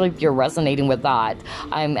 especially if you're resonating with that.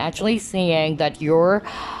 I'm actually seeing that you're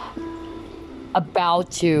about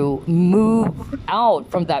to move out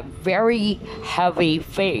from that very heavy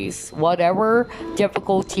phase, whatever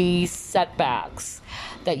difficulties, setbacks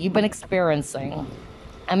that you've been experiencing.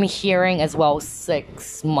 I'm hearing as well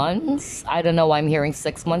 6 months. I don't know why I'm hearing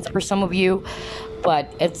 6 months for some of you,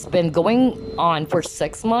 but it's been going on for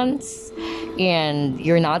 6 months and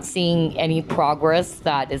you're not seeing any progress.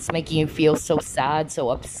 That it's making you feel so sad,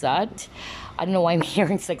 so upset. I don't know why I'm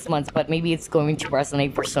hearing 6 months, but maybe it's going to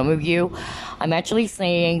resonate for some of you. I'm actually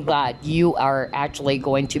saying that you are actually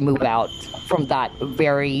going to move out from that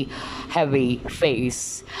very heavy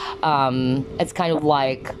phase. It's kind of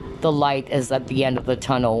like the light is at the end of the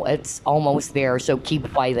tunnel. It's almost there, so keep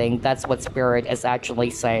fighting. That's what Spirit is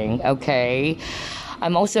actually saying, okay?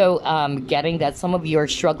 I'm also getting that some of you are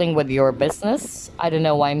struggling with your business. I don't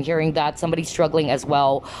know why I'm hearing that. Somebody's struggling as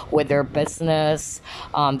well with their business,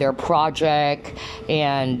 their project,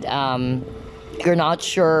 and you're not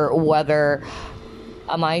sure whether,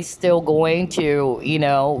 am I still going to,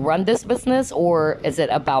 run this business, or is it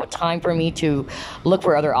about time for me to look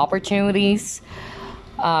for other opportunities?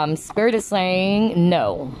 Spirit is saying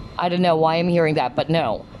no. I don't know why I'm hearing that, but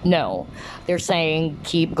no. They're saying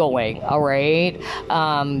keep going, all right?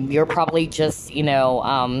 You're probably just,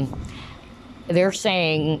 they're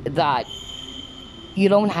saying that you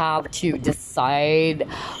don't have to decide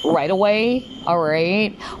right away, all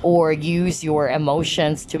right? Or use your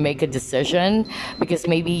emotions to make a decision, because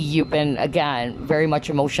maybe you've been, again, very much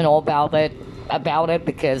emotional about it,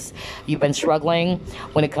 because you've been struggling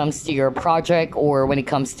when it comes to your project or when it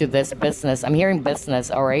comes to this business. I'm hearing business,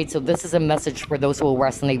 all right? So this is a message for those who will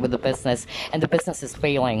resonate with the business, and the business is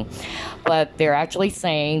failing. But they're actually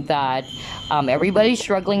saying that everybody's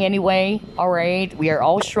struggling anyway, all right? We are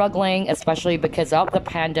all struggling, especially because of the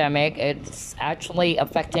pandemic. It's actually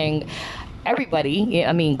affecting everybody,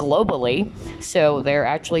 globally. So they're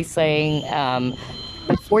actually saying,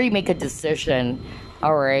 before you make a decision,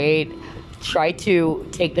 all right, try to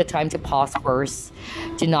take the time to pause first.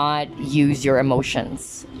 Do not use your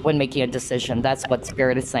emotions when making a decision. That's what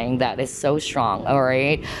Spirit is saying. That is so strong, all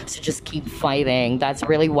right? So just keep fighting. That's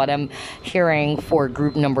really what I'm hearing for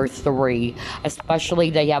group number 3. Especially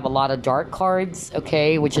they have a lot of dark cards,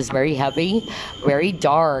 okay, which is very heavy, very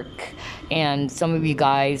dark. And some of you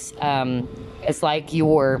guys, it's like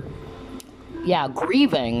you're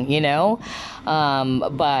grieving,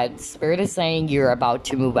 but Spirit is saying you're about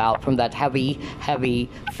to move out from that heavy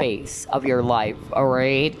phase of your life, all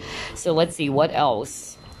right? So let's see what else.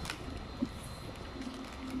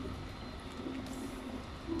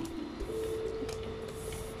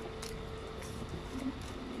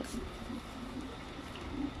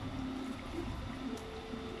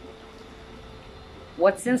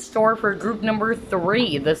 What's in store for group number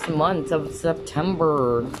 3 this month of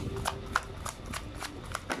September?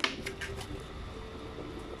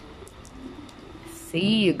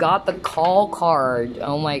 See, you got the call card.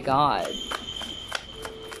 Oh my god.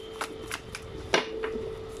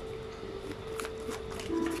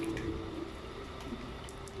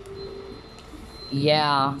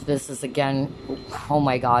 Yeah, this is again, oh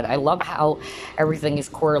my god. I love how everything is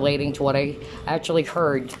correlating to what I actually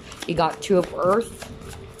heard. You got Two of Earth.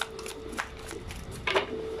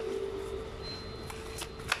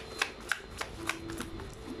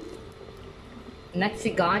 Next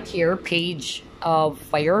you got here, Page of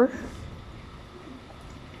Fire.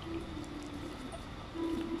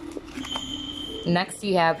 Next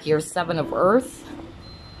you have here, Seven of Earth.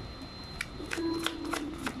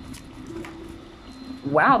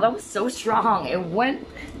 Wow, that was so strong. It went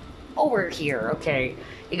over here. Okay,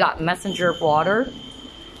 you got Messenger of Water.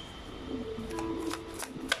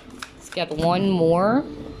 Let's get one more.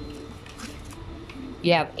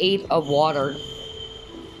 You have Eight of Water.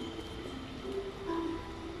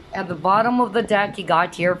 At the bottom of the deck, you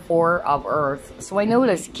got here Four of Earth. So I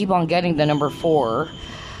noticed you keep on getting the number 4.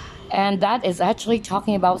 And that is actually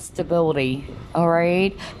talking about stability, all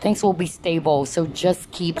right? Things will be stable, so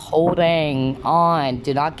just keep holding on.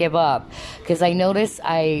 Do not give up. Because I noticed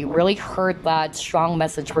I really heard that strong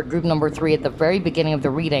message for group number 3 at the very beginning of the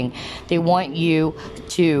reading. They want you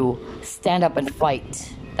to stand up and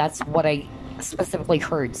fight. That's what I specifically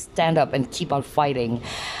heard. Stand up and keep on fighting.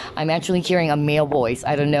 I'm actually hearing a male voice.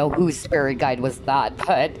 I don't know whose spirit guide was that,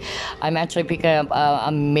 but I'm actually picking up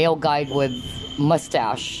a male guide with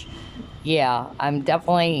mustache. Yeah, I'm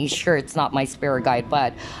definitely sure it's not my spirit guide,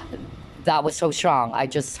 but that was so strong. I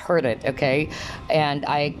just heard it, okay? And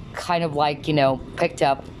I kind of like, you know, picked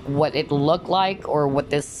up what it looked like or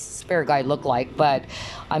what this spirit guide looked like, but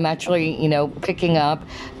I'm actually, you know, picking up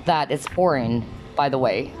that it's foreign, by the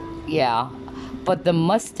way. Yeah. But the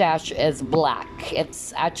mustache is black.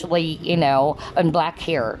 It's actually, you know, and black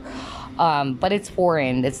hair. But it's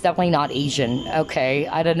foreign. It's definitely not Asian, okay?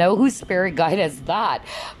 I don't know whose spirit guide is that.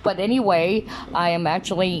 But anyway, I am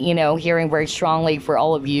actually, you know, hearing very strongly for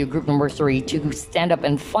all of you, group number 3, to stand up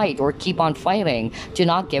and fight or keep on fighting. Do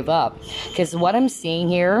not give up. Because what I'm seeing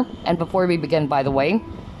here, and before we begin, by the way,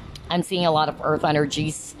 I'm seeing a lot of earth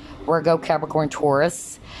energies, Virgo, Capricorn,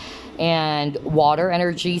 Taurus, and water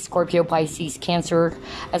energy, Scorpio, Pisces, Cancer,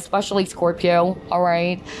 especially Scorpio, all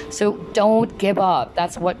right? So don't give up.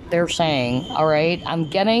 That's what they're saying, all right? I'm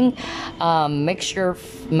getting mixture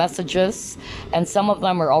of messages, and some of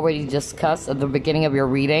them are already discussed at the beginning of your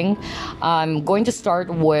reading. I'm going to start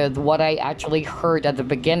with what I actually heard at the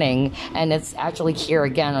beginning, and it's actually here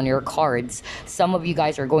again on your cards. Some of you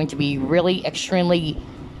guys are going to be really extremely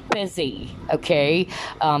busy, okay,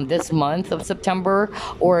 this month of September,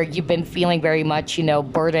 or you've been feeling very much, you know,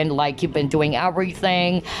 burdened, like you've been doing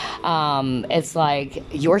everything. It's like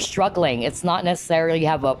you're struggling. It's not necessarily you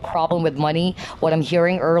have a problem with money. What I'm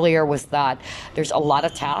hearing earlier was that there's a lot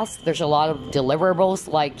of tasks, there's a lot of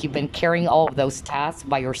deliverables, like you've been carrying all of those tasks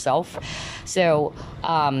by yourself. So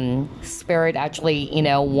Spirit actually, you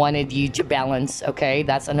know, wanted you to balance, okay?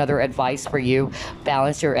 That's another advice for you.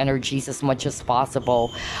 Balance your energies as much as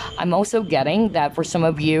possible. I'm also getting that for some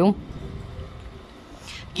of you,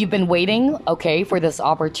 you've been waiting, okay, for this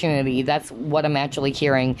opportunity. That's what I'm actually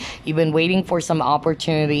hearing. You've been waiting for some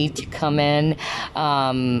opportunity to come in.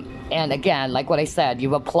 And again, like what I said,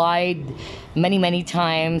 you've applied many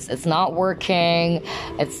times. It's not working.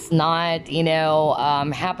 It's not, you know,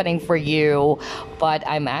 happening for you. But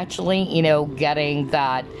I'm actually, you know, getting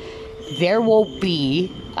that there will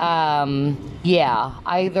be, yeah,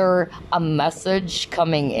 either a message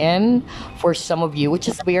coming in for some of you, which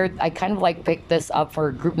is weird. I kind of like picked this up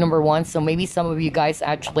for group number 1, so maybe some of you guys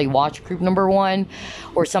actually watched group number 1,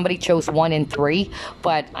 or somebody chose 1 and 3,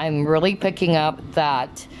 but I'm really picking up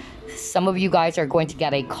that some of you guys are going to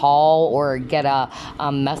get a call or get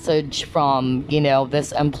a message from, you know,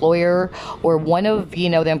 this employer or one of, you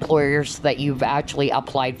know, the employers that you've actually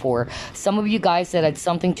applied for. Some of you guys that had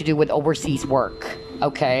something to do with overseas work,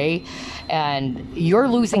 okay? And you're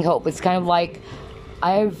losing hope. It's kind of like,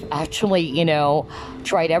 I've actually, you know,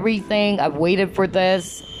 tried everything. I've waited for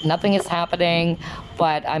this. Nothing is happening.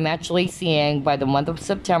 But I'm actually seeing by the month of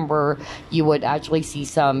September, you would actually see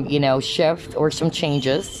some, you know, shift or some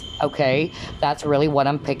changes. Okay, that's really what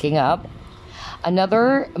I'm picking up.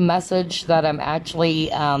 Another message that I'm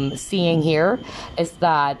actually seeing here is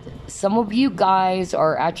that some of you guys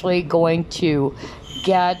are actually going to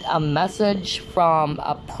get a message from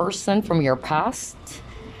a person from your past.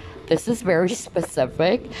 This is very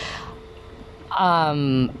specific.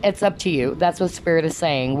 It's up to you. That's what Spirit is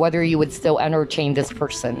saying, whether you would still entertain this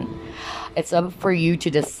person. It's up for you to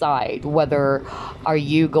decide whether are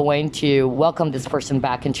you going to welcome this person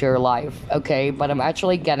back into your life, okay? But I'm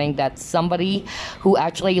actually getting that somebody who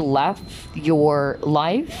actually left your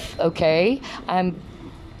life, okay? I'm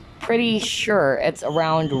pretty sure it's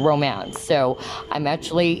around romance. So I'm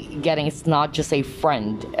actually getting it's not just a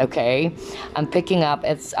friend, okay? I'm picking up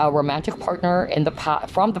it's a romantic partner in the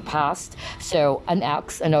from the past. So an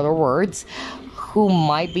ex, in other words, who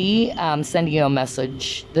might be sending you a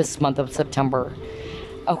message this month of September.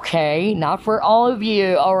 Okay, not for all of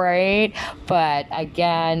you, all right? But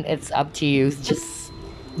again, it's up to you. Just,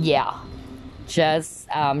 yeah. Just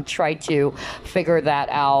try to figure that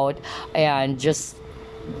out and just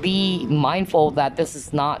be mindful that this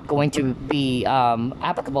is not going to be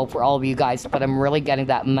applicable for all of you guys, but I'm really getting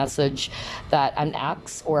that message that an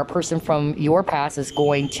ex or a person from your past is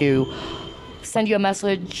going to send you a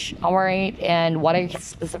message, all right? And what I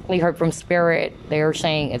specifically heard from Spirit, they're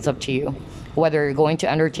saying it's up to you whether you're going to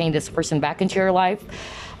entertain this person back into your life,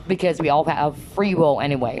 because we all have free will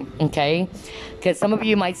anyway, okay? Because some of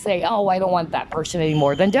you might say, oh, I don't want that person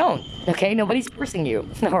anymore. Then don't, okay? Nobody's forcing you,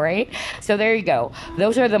 all right? So there you go.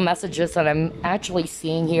 Those are the messages that I'm actually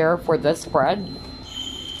seeing here for this spread.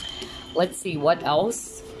 Let's see what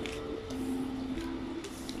else.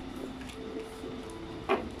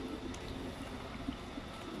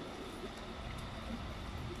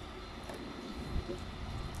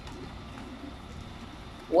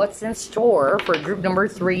 What's in store for group number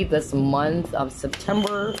 3 this month of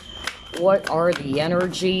September? What are the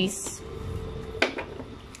energies?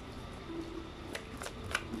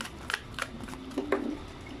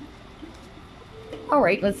 All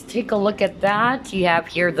right, let's take a look at that. You have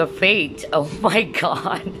here the Fate. Oh my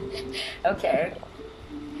God. Okay.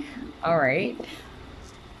 All right.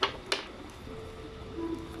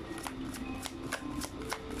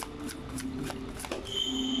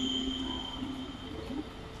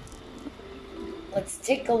 Let's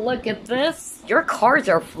take a look at this. Your cards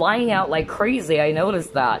are flying out like crazy. I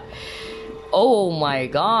noticed that. Oh my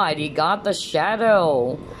God, you got the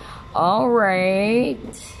Shadow. All right.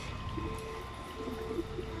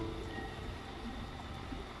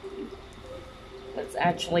 Let's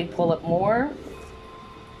actually pull it more.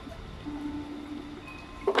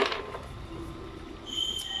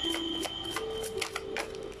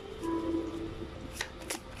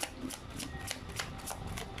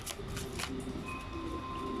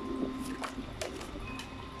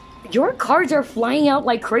 Your cards are flying out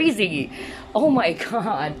like crazy. Oh my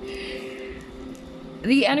God.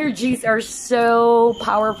 The energies are so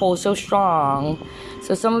powerful, so strong.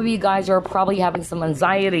 So some of you guys are probably having some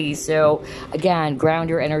anxiety. So again, ground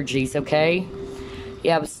your energies, okay?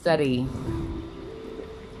 You have steady.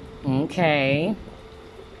 Okay.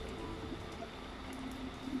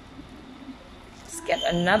 Let's get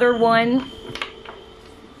another one.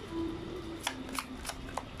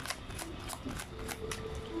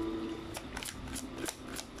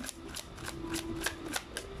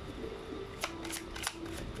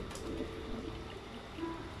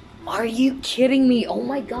 Are you kidding me? Oh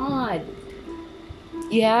my God.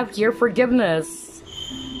 You have your forgiveness.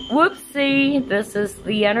 Whoopsie. This is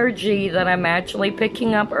the energy that I'm actually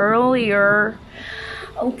picking up earlier.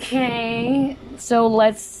 Okay. So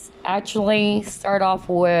let's actually start off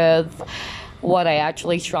with what I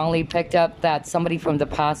actually strongly picked up, that somebody from the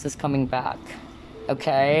past is coming back.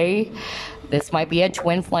 Okay. This might be a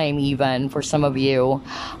twin flame even for some of you.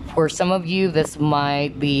 For some of you, this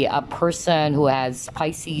might be a person who has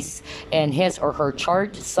Pisces in his or her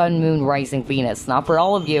chart, Sun, Moon, Rising, Venus. Not for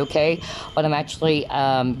all of you, okay? But I'm actually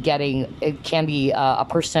getting, it can be a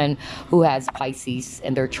person who has Pisces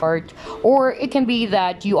in their chart. Or it can be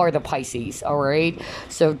that you are the Pisces, all right?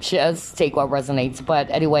 So just take what resonates. But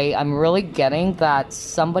anyway, I'm really getting that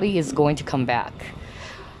somebody is going to come back.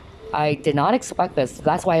 I did not expect this.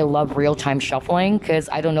 That's why I love real-time shuffling, because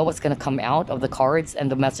I don't know what's going to come out of the cards and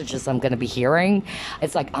the messages I'm going to be hearing.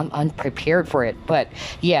 It's like I'm unprepared for it. But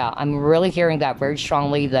yeah, I'm really hearing that very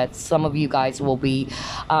strongly, that some of you guys will be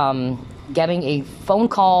getting a phone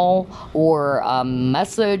call or a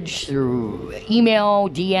message through email,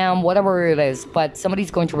 DM, whatever it is. But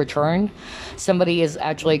somebody's going to return. Somebody is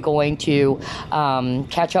actually going to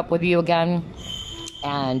catch up with you again.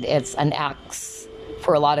 And it's an ex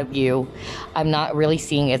for a lot of you, I'm not really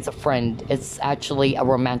seeing it's a friend. It's actually a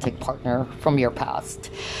romantic partner from your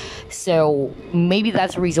past. So maybe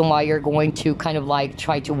that's the reason why you're going to kind of like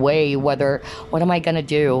try to weigh whether, what am I going to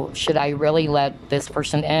do? Should I really let this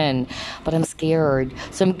person in? But I'm scared.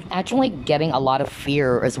 So I'm actually getting a lot of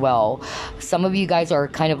fear as well. Some of you guys are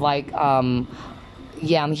kind of like,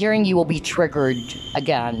 yeah, I'm hearing you will be triggered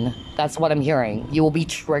again. That's what I'm hearing. You will be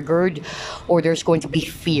triggered, or there's going to be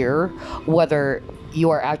fear whether you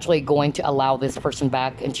are actually going to allow this person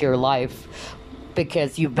back into your life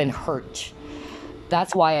because you've been hurt.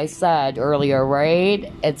 That's why I said earlier,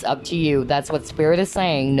 right? It's up to you. That's what Spirit is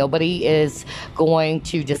saying. Nobody is going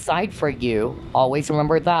to decide for you. Always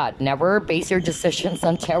remember that. Never base your decisions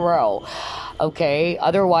on tarot, okay?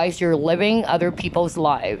 Otherwise, you're living other people's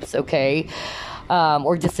lives, okay?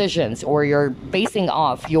 Or decisions, or you're basing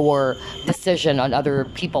off your decision on other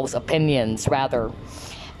people's opinions, rather.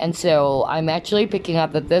 And so I'm actually picking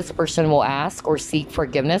up that this person will ask or seek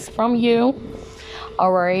forgiveness from you.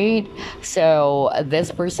 All right, so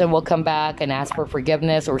this person will come back and ask for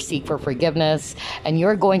forgiveness or seek for forgiveness, and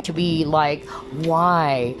you're going to be like,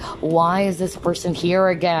 why is this person here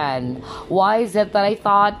again? Why is it that I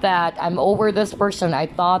thought that I'm over this person? I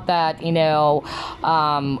thought that, you know,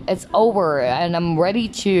 it's over and I'm ready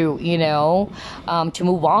to, you know, to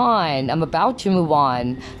move on. I'm about to move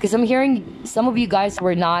on, because I'm hearing some of you guys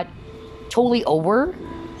were not totally over.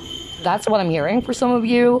 That's what I'm hearing for some of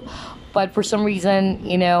you. But for some reason,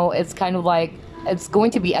 you know, it's kind of like, it's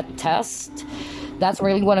going to be a test. That's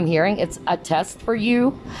really what I'm hearing. It's a test for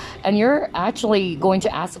you. And you're actually going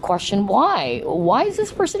to ask the question, why? Why is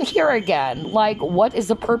this person here again? Like, what is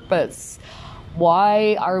the purpose?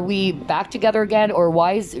 Why are we back together again? Or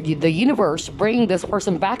why is the universe bringing this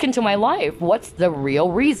person back into my life? What's the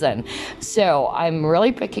real reason? So I'm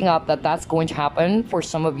really picking up that that's going to happen for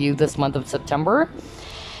some of you this month of September.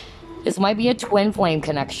 This might be a twin flame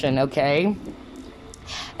connection, okay?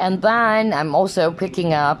 And then I'm also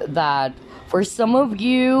picking up that for some of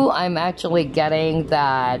you, I'm actually getting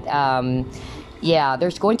that, yeah,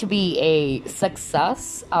 there's going to be a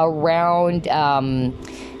success around,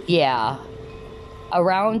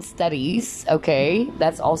 around studies, okay?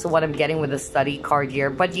 That's also what I'm getting with the study card here.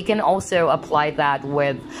 But you can also apply that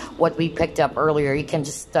with what we picked up earlier. You can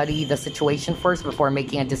just study the situation first before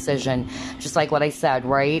making a decision. Just like what I said,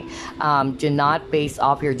 right? Do not base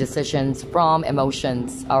off your decisions from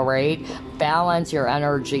emotions, all right? Balance your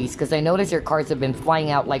energies, because I notice your cards have been flying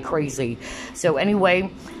out like crazy. So anyway,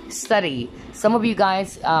 study. Some of you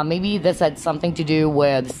guys, maybe this had something to do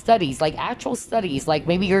with studies, like actual studies, like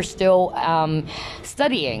maybe you're still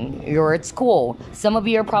studying, you're at school. Some of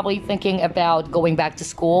you are probably thinking about going back to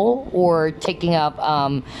school or taking up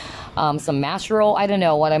some masteral. I don't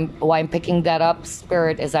know why I'm picking that up.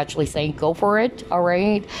 Spirit is actually saying go for it, all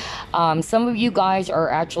right? Some of you guys are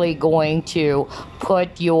actually going to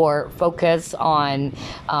put your focus on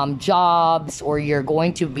jobs, or you're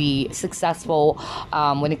going to be successful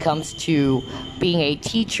when it comes to being a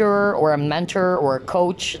teacher or a mentor or a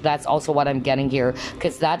coach. That's also what I'm getting here,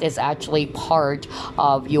 because that is actually part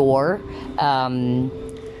of your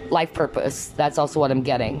life purpose. That's also what I'm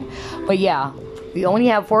getting. But yeah, we only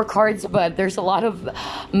have 4 cards, but there's a lot of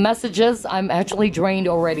messages. I'm actually drained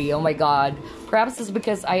already. Oh my God. Perhaps it's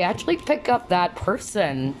because I actually pick up that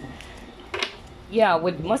person. Yeah,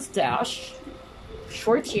 with mustache.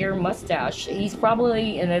 Short hair, mustache. He's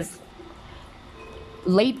probably in his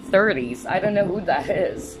late 30s. I don't know who that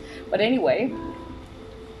is. But anyway,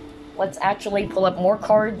 let's actually pull up more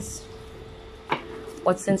cards.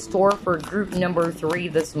 What's in store for group number 3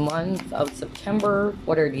 this month of September?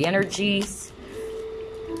 What are the energies?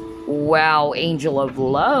 Wow, Angel of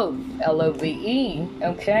Love, L-O-V-E,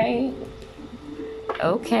 okay.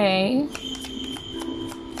 Okay.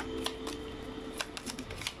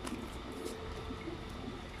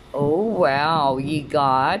 Oh, wow, you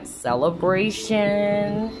got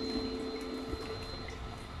celebration.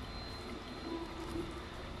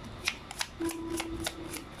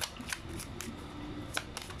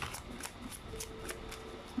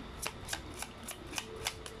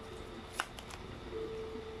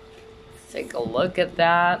 Take a look at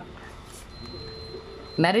that.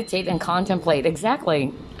 Meditate and contemplate.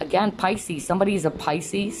 Exactly. Again, Pisces. Somebody's a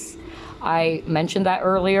Pisces. I mentioned that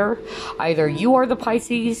earlier. Either you are the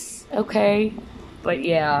Pisces, okay? But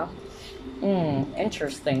yeah.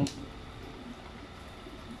 Interesting.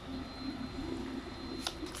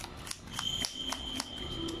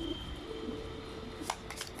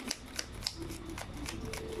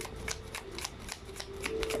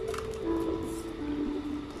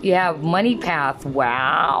 You have money path.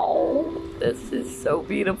 Wow. This is so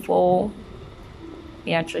beautiful. Let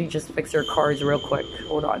me actually just fix your cards real quick.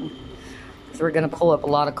 Hold on. So we're going to pull up a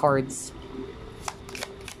lot of cards.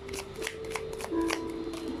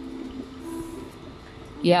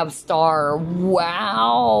 You have Star.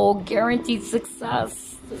 Wow. Guaranteed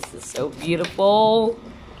success. This is so beautiful.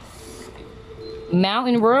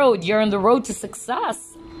 Mountain Road. You're on the road to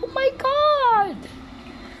success. Oh my God.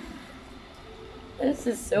 This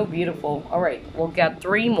is so beautiful. All right. We'll get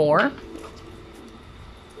 3 more.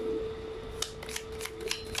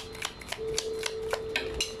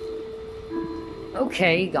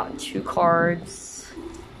 Okay. Got 2 cards.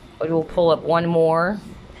 But we'll pull up 1 more.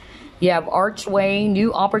 You have Archway,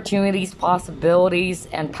 new opportunities, possibilities,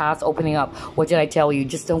 and paths opening up. What did I tell you?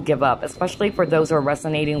 Just don't give up. Especially for those who are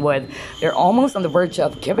resonating with, they're almost on the verge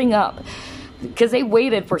of giving up. Because they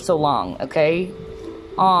waited for so long, okay?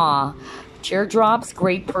 Teardrops,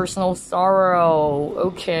 great personal sorrow.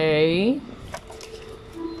 Okay.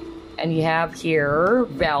 And you have here,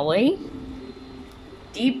 Valley.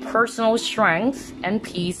 Deep personal strength and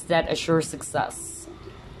peace that assures success.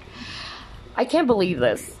 I can't believe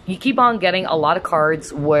this. You keep on getting a lot of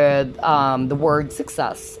cards with the word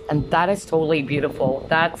success. And that is totally beautiful.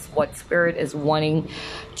 That's what Spirit is wanting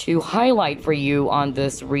to highlight for you on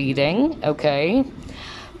this reading. Okay.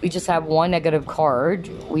 We just have 1 negative card.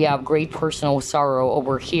 We have great personal sorrow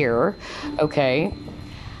over here. Okay.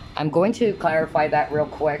 I'm going to clarify that real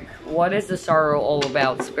quick. What is the sorrow all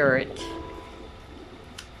about, Spirit?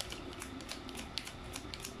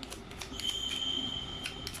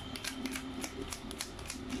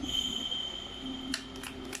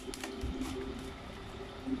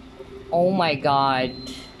 Oh my God.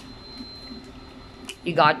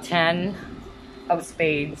 You got 10 of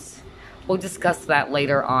spades. We'll discuss that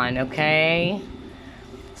later on, okay?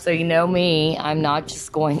 So you know me, I'm not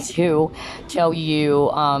just going to tell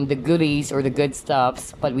you the goodies or the good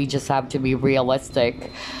stuffs, but we just have to be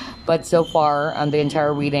realistic. But so far on the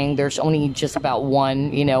entire reading, there's only just about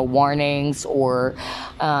 1, warnings or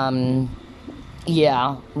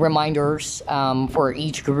reminders for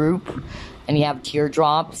each group. And you have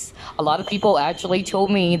teardrops. A lot of people actually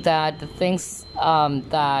told me that the things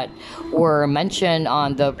that were mentioned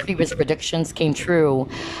on the previous predictions came true,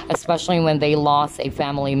 especially when they lost a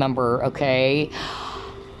family member, okay?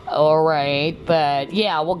 All right, but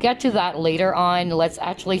yeah, we'll get to that later on. Let's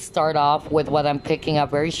actually start off with what I'm picking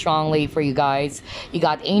up very strongly for you guys. You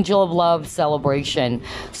got Angel of Love, Celebration.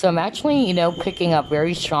 So I'm actually, picking up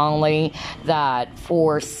very strongly that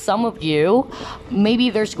for some of you, maybe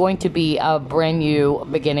there's going to be a brand new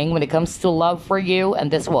beginning when it comes to love for you,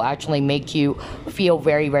 and this will actually make you feel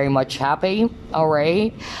very, very much happy. All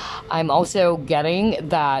right. I'm also getting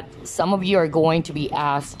that some of you are going to be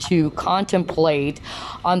asked to contemplate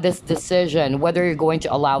on this decision, whether you're going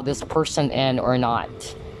to allow this person in or not.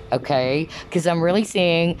 Okay? Because I'm really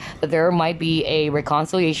seeing that there might be a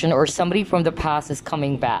reconciliation or somebody from the past is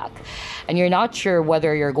coming back. And you're not sure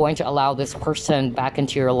whether you're going to allow this person back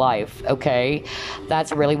into your life. Okay?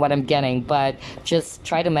 That's really what I'm getting. But just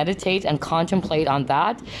try to meditate and contemplate on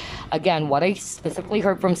that. Again, what I specifically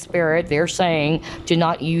heard from Spirit, they're saying do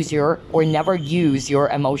not use or never use your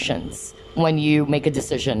emotions when you make a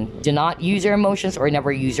decision. Do not use your emotions or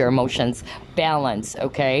never use your emotions. Balance,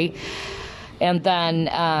 okay? And then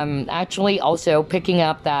actually also picking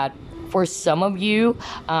up that for some of you,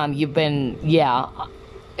 you've been,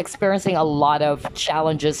 experiencing a lot of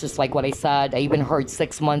challenges, just like what I said. I even heard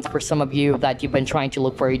 6 months for some of you that you've been trying to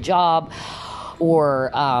look for a job,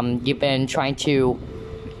 or you've been trying to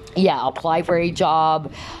apply for a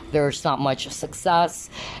job. There's not much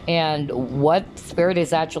success. And what Spirit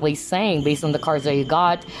is actually saying, based on the cards that you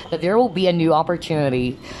got, that there will be a new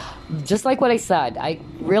opportunity. Just like what I said, I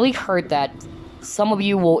really heard that some of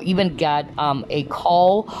you will even get a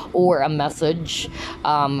call or a message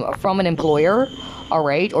from an employer, all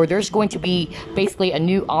right? Or there's going to be basically a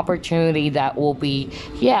new opportunity that will be,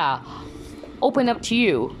 open up to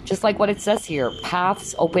you, just like what it says here.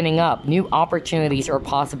 Paths opening up, new opportunities or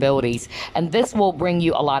possibilities, and this will bring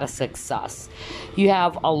you a lot of success. You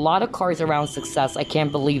have a lot of cards around success. I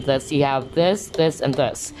can't believe this. You have this, this, and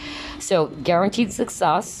this. So guaranteed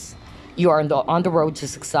success. You are on the road to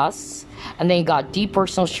success, and then you got deep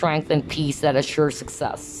personal strength and peace that assures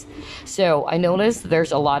success. So I noticed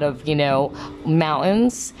there's a lot of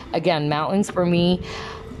mountains. Again, mountains for me,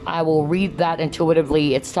 I will read that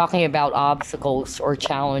intuitively. It's talking about obstacles or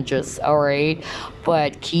challenges, all right?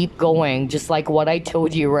 But keep going, just like what I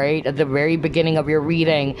told you, right? At the very beginning of your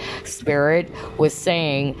reading, Spirit was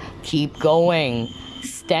saying, keep going.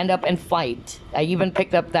 stand up and fight. I even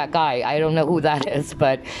picked up that guy. I don't know who that is,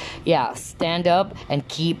 but yeah, stand up and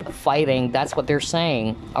keep fighting. That's what they're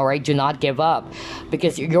saying. All right, do not give up,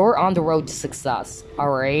 because you're on the road to success.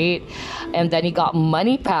 All right, and then you got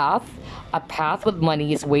money path. A path with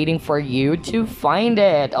money is waiting for you to find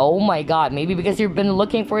it. Oh my God, maybe because you've been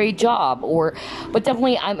looking for a job, but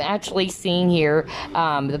definitely I'm actually seeing here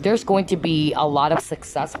that there's going to be a lot of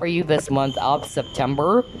success for you this month of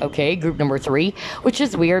September. Okay, group number 3, which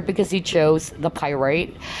is weird because you chose the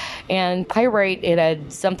Pyrite. And Pyrite, it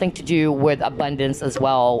had something to do with abundance as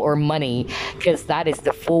well, or money, because that is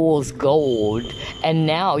the Fool's Gold. And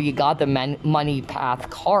now you got the money path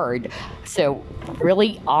card. So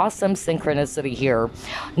really awesome synchronicity here.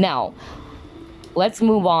 Now, let's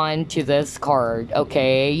move on to this card.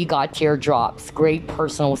 Okay, you got teardrops, great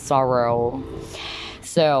personal sorrow.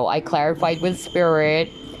 So I clarified with Spirit,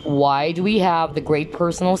 why do we have the great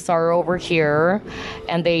personal sorrow over here?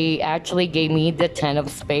 And they actually gave me the 10 of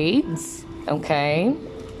spades. Okay,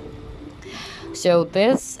 so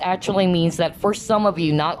this actually means that for some of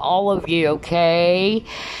you, not all of you, okay,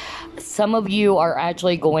 some of you are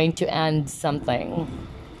actually going to end something.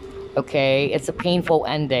 Okay, it's a painful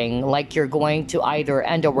ending, like you're going to either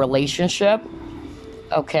end a relationship,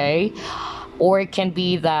 okay, or it can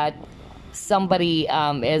be that somebody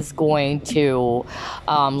is going to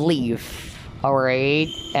leave. All right,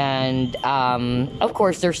 and of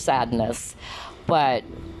course there's sadness, but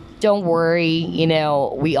don't worry, you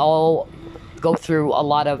know, we all go through a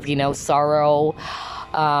lot of, you know, sorrow.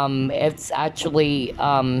 It's actually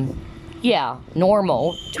yeah,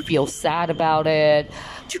 normal to feel sad about it,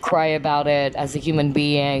 to cry about it. As a human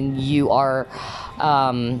being, you are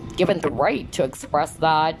given the right to express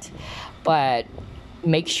that, but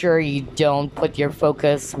make sure you don't put your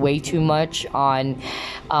focus way too much on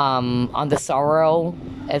the sorrow.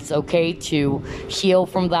 It's okay to heal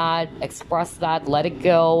from that, express that, let it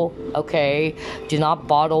go. Okay, do not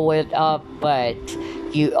bottle it up, but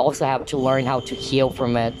you also have to learn how to heal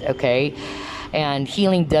from it. Okay, and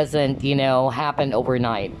healing doesn't, you know, happen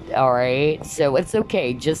overnight. All right, so it's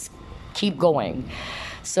okay, just keep going.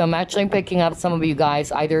 So I'm actually picking up some of you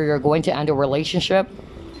guys, either you're going to end a relationship,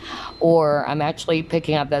 or I'm actually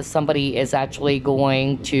picking up that somebody is actually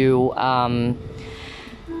going to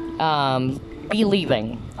be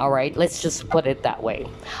leaving. All right, let's just put it that way.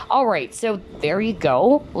 All right, so there you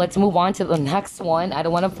go. Let's move on to the next one. I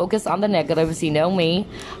don't want to focus on the negatives, you know me.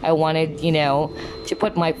 I wanted, you know, to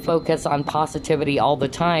put my focus on positivity all the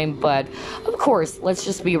time, but of course, let's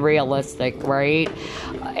just be realistic, right?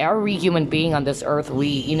 Every human being on this earth,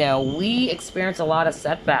 we experience a lot of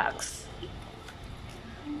setbacks.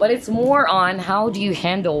 But it's more on how do you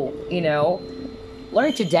handle, you know,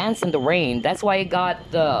 learn to dance in the rain. That's why I got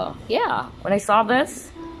the, yeah, when I saw this,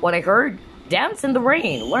 what I heard, dance in the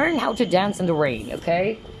rain. Learn how to dance in the rain,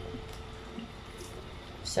 okay?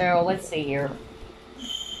 So let's see here.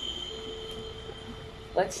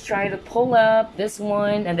 Let's try to pull up this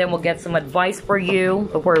one, and then we'll get some advice for you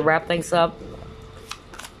before we wrap things up.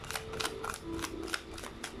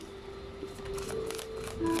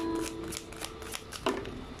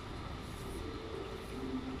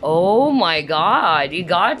 Oh my God, you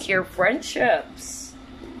got your friendships.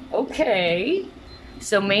 Okay.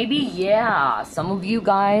 So maybe, yeah, some of you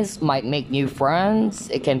guys might make new friends.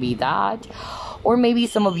 It can be that. Or maybe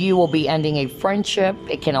some of you will be ending a friendship.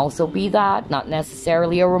 It can also be that. Not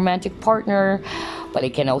necessarily a romantic partner, but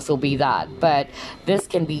it can also be that. But this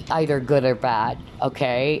can be either good or bad,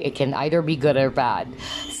 okay? It can either be good or bad.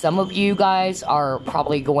 Some of you guys are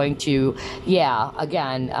probably going to, yeah,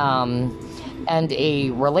 again, end a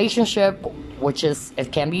relationship, which is,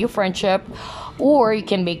 it can be a friendship, or you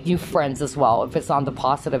can make new friends as well if it's on the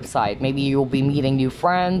positive side. Maybe you'll be meeting new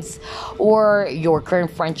friends, or your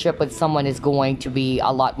current friendship with someone is going to be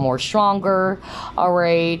a lot more stronger. All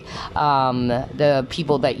right, the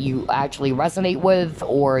people that you actually resonate with,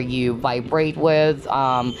 or you vibrate with,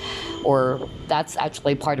 or that's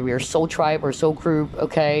actually part of your soul tribe or soul group.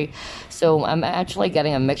 Okay, so I'm actually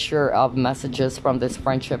getting a mixture of messages from this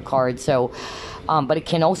friendship card. So but it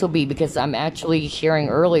can also be because I'm actually hearing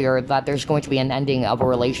earlier that there's going to be an ending of a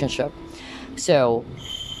relationship. So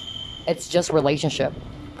it's just relationship.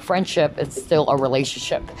 Friendship, it's still a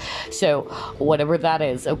relationship. So whatever that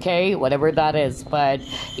is, okay? Whatever that is. But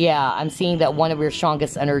yeah, I'm seeing that one of your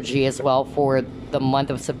strongest energy as well for the month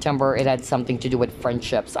of September, it had something to do with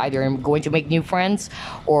friendships. Either I'm going to make new friends,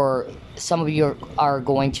 or some of you are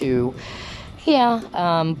going to,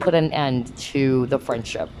 yeah, put an end to the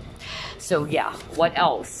friendship. So yeah, what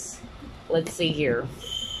else? Let's see here.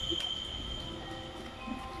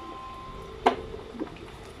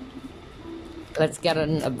 Let's get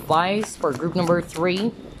an advice for group number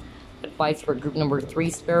 3. Advice for group number 3,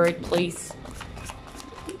 Spirit, please.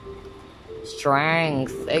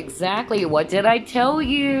 Strength. Exactly. What did I tell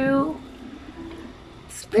you?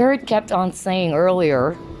 Spirit kept on saying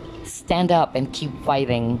earlier, stand up and keep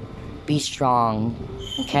fighting. Be strong.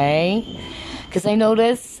 Okay? Because I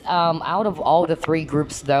notice out of all the 3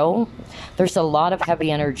 groups, though, there's a lot of heavy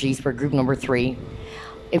energies for group number 3.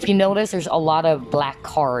 If you notice, there's a lot of black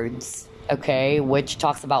cards, okay, which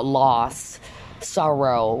talks about loss,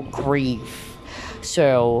 sorrow, grief.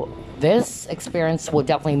 So this experience will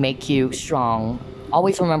definitely make you strong.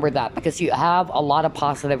 Always remember that, because you have a lot of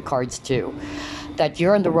positive cards too, that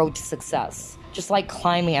you're on the road to success. Just like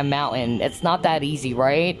climbing a mountain, it's not that easy,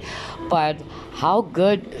 right? But how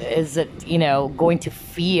good is it, going to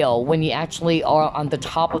feel when you actually are on the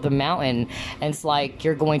top of the mountain? And it's like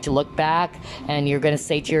you're going to look back and you're going to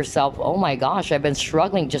say to yourself, oh my gosh, I've been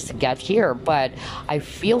struggling just to get here, but I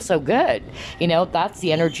feel so good. That's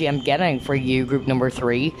the energy I'm getting for you, group number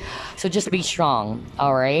 3. So just be strong,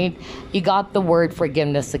 all right? You got the word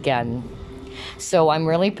forgiveness again. So I'm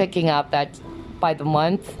really picking up that by the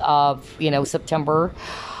month of, September,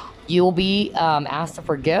 you'll be asked to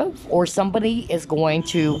forgive, or somebody is going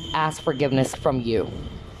to ask forgiveness from you.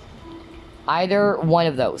 Either one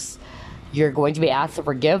of those. You're going to be asked to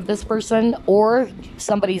forgive this person, or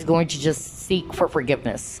somebody's going to just seek for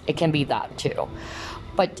forgiveness. It can be that too.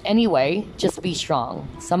 But anyway, just be strong.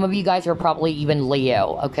 Some of you guys are probably even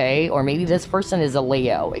Leo, okay? Or maybe this person is a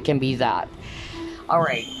Leo. It can be that. All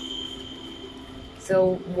right.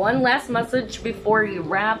 So one last message before you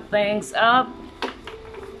wrap things up.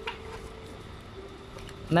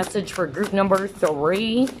 Message for group number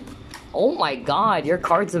 3. Oh my God, your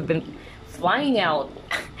cards have been flying out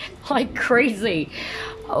like crazy.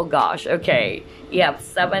 Oh gosh, okay. You have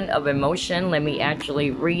 7 of emotion. Let me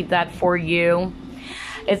actually read that for you.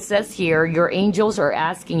 It says here, your angels are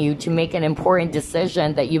asking you to make an important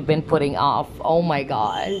decision that you've been putting off. Oh my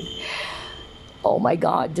God. Oh my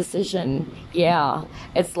God, decision. Yeah,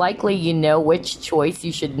 it's likely you know which choice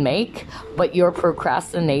you should make, but you're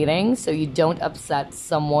procrastinating so you don't upset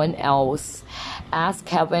someone else. Ask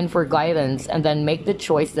heaven for guidance and then make the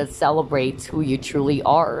choice that celebrates who you truly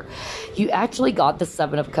are. You actually got the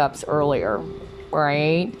 7 of Cups earlier,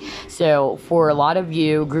 right? So for a lot of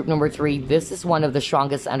you, group number 3, this is one of the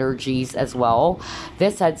strongest energies as well.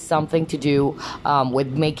 This had something to do with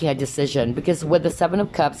making a decision, because with the 7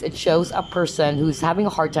 of Cups, it shows a person who's having a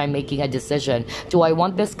hard time making a decision. Do I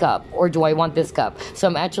want this cup or do I want this cup? So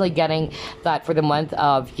I'm actually getting that for the month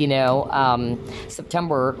of,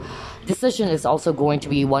 September. Decision is also going to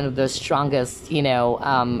be one of the strongest,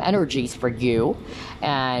 energies for you.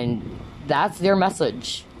 And that's their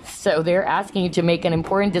message. So they're asking you to make an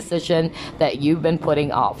important decision that you've been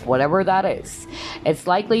putting off, whatever that is. It's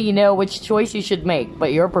likely you know which choice you should make,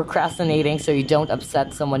 but you're procrastinating so you don't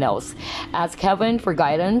upset someone else. Ask heaven for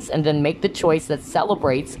guidance and then make the choice that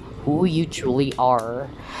celebrates who you truly are.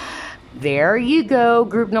 There you go,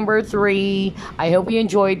 group number 3. I hope you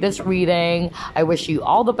enjoyed this reading. I wish you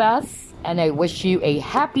all the best, and I wish you a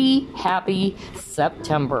happy, happy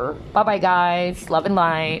September. Bye-bye, guys. Love and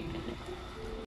light.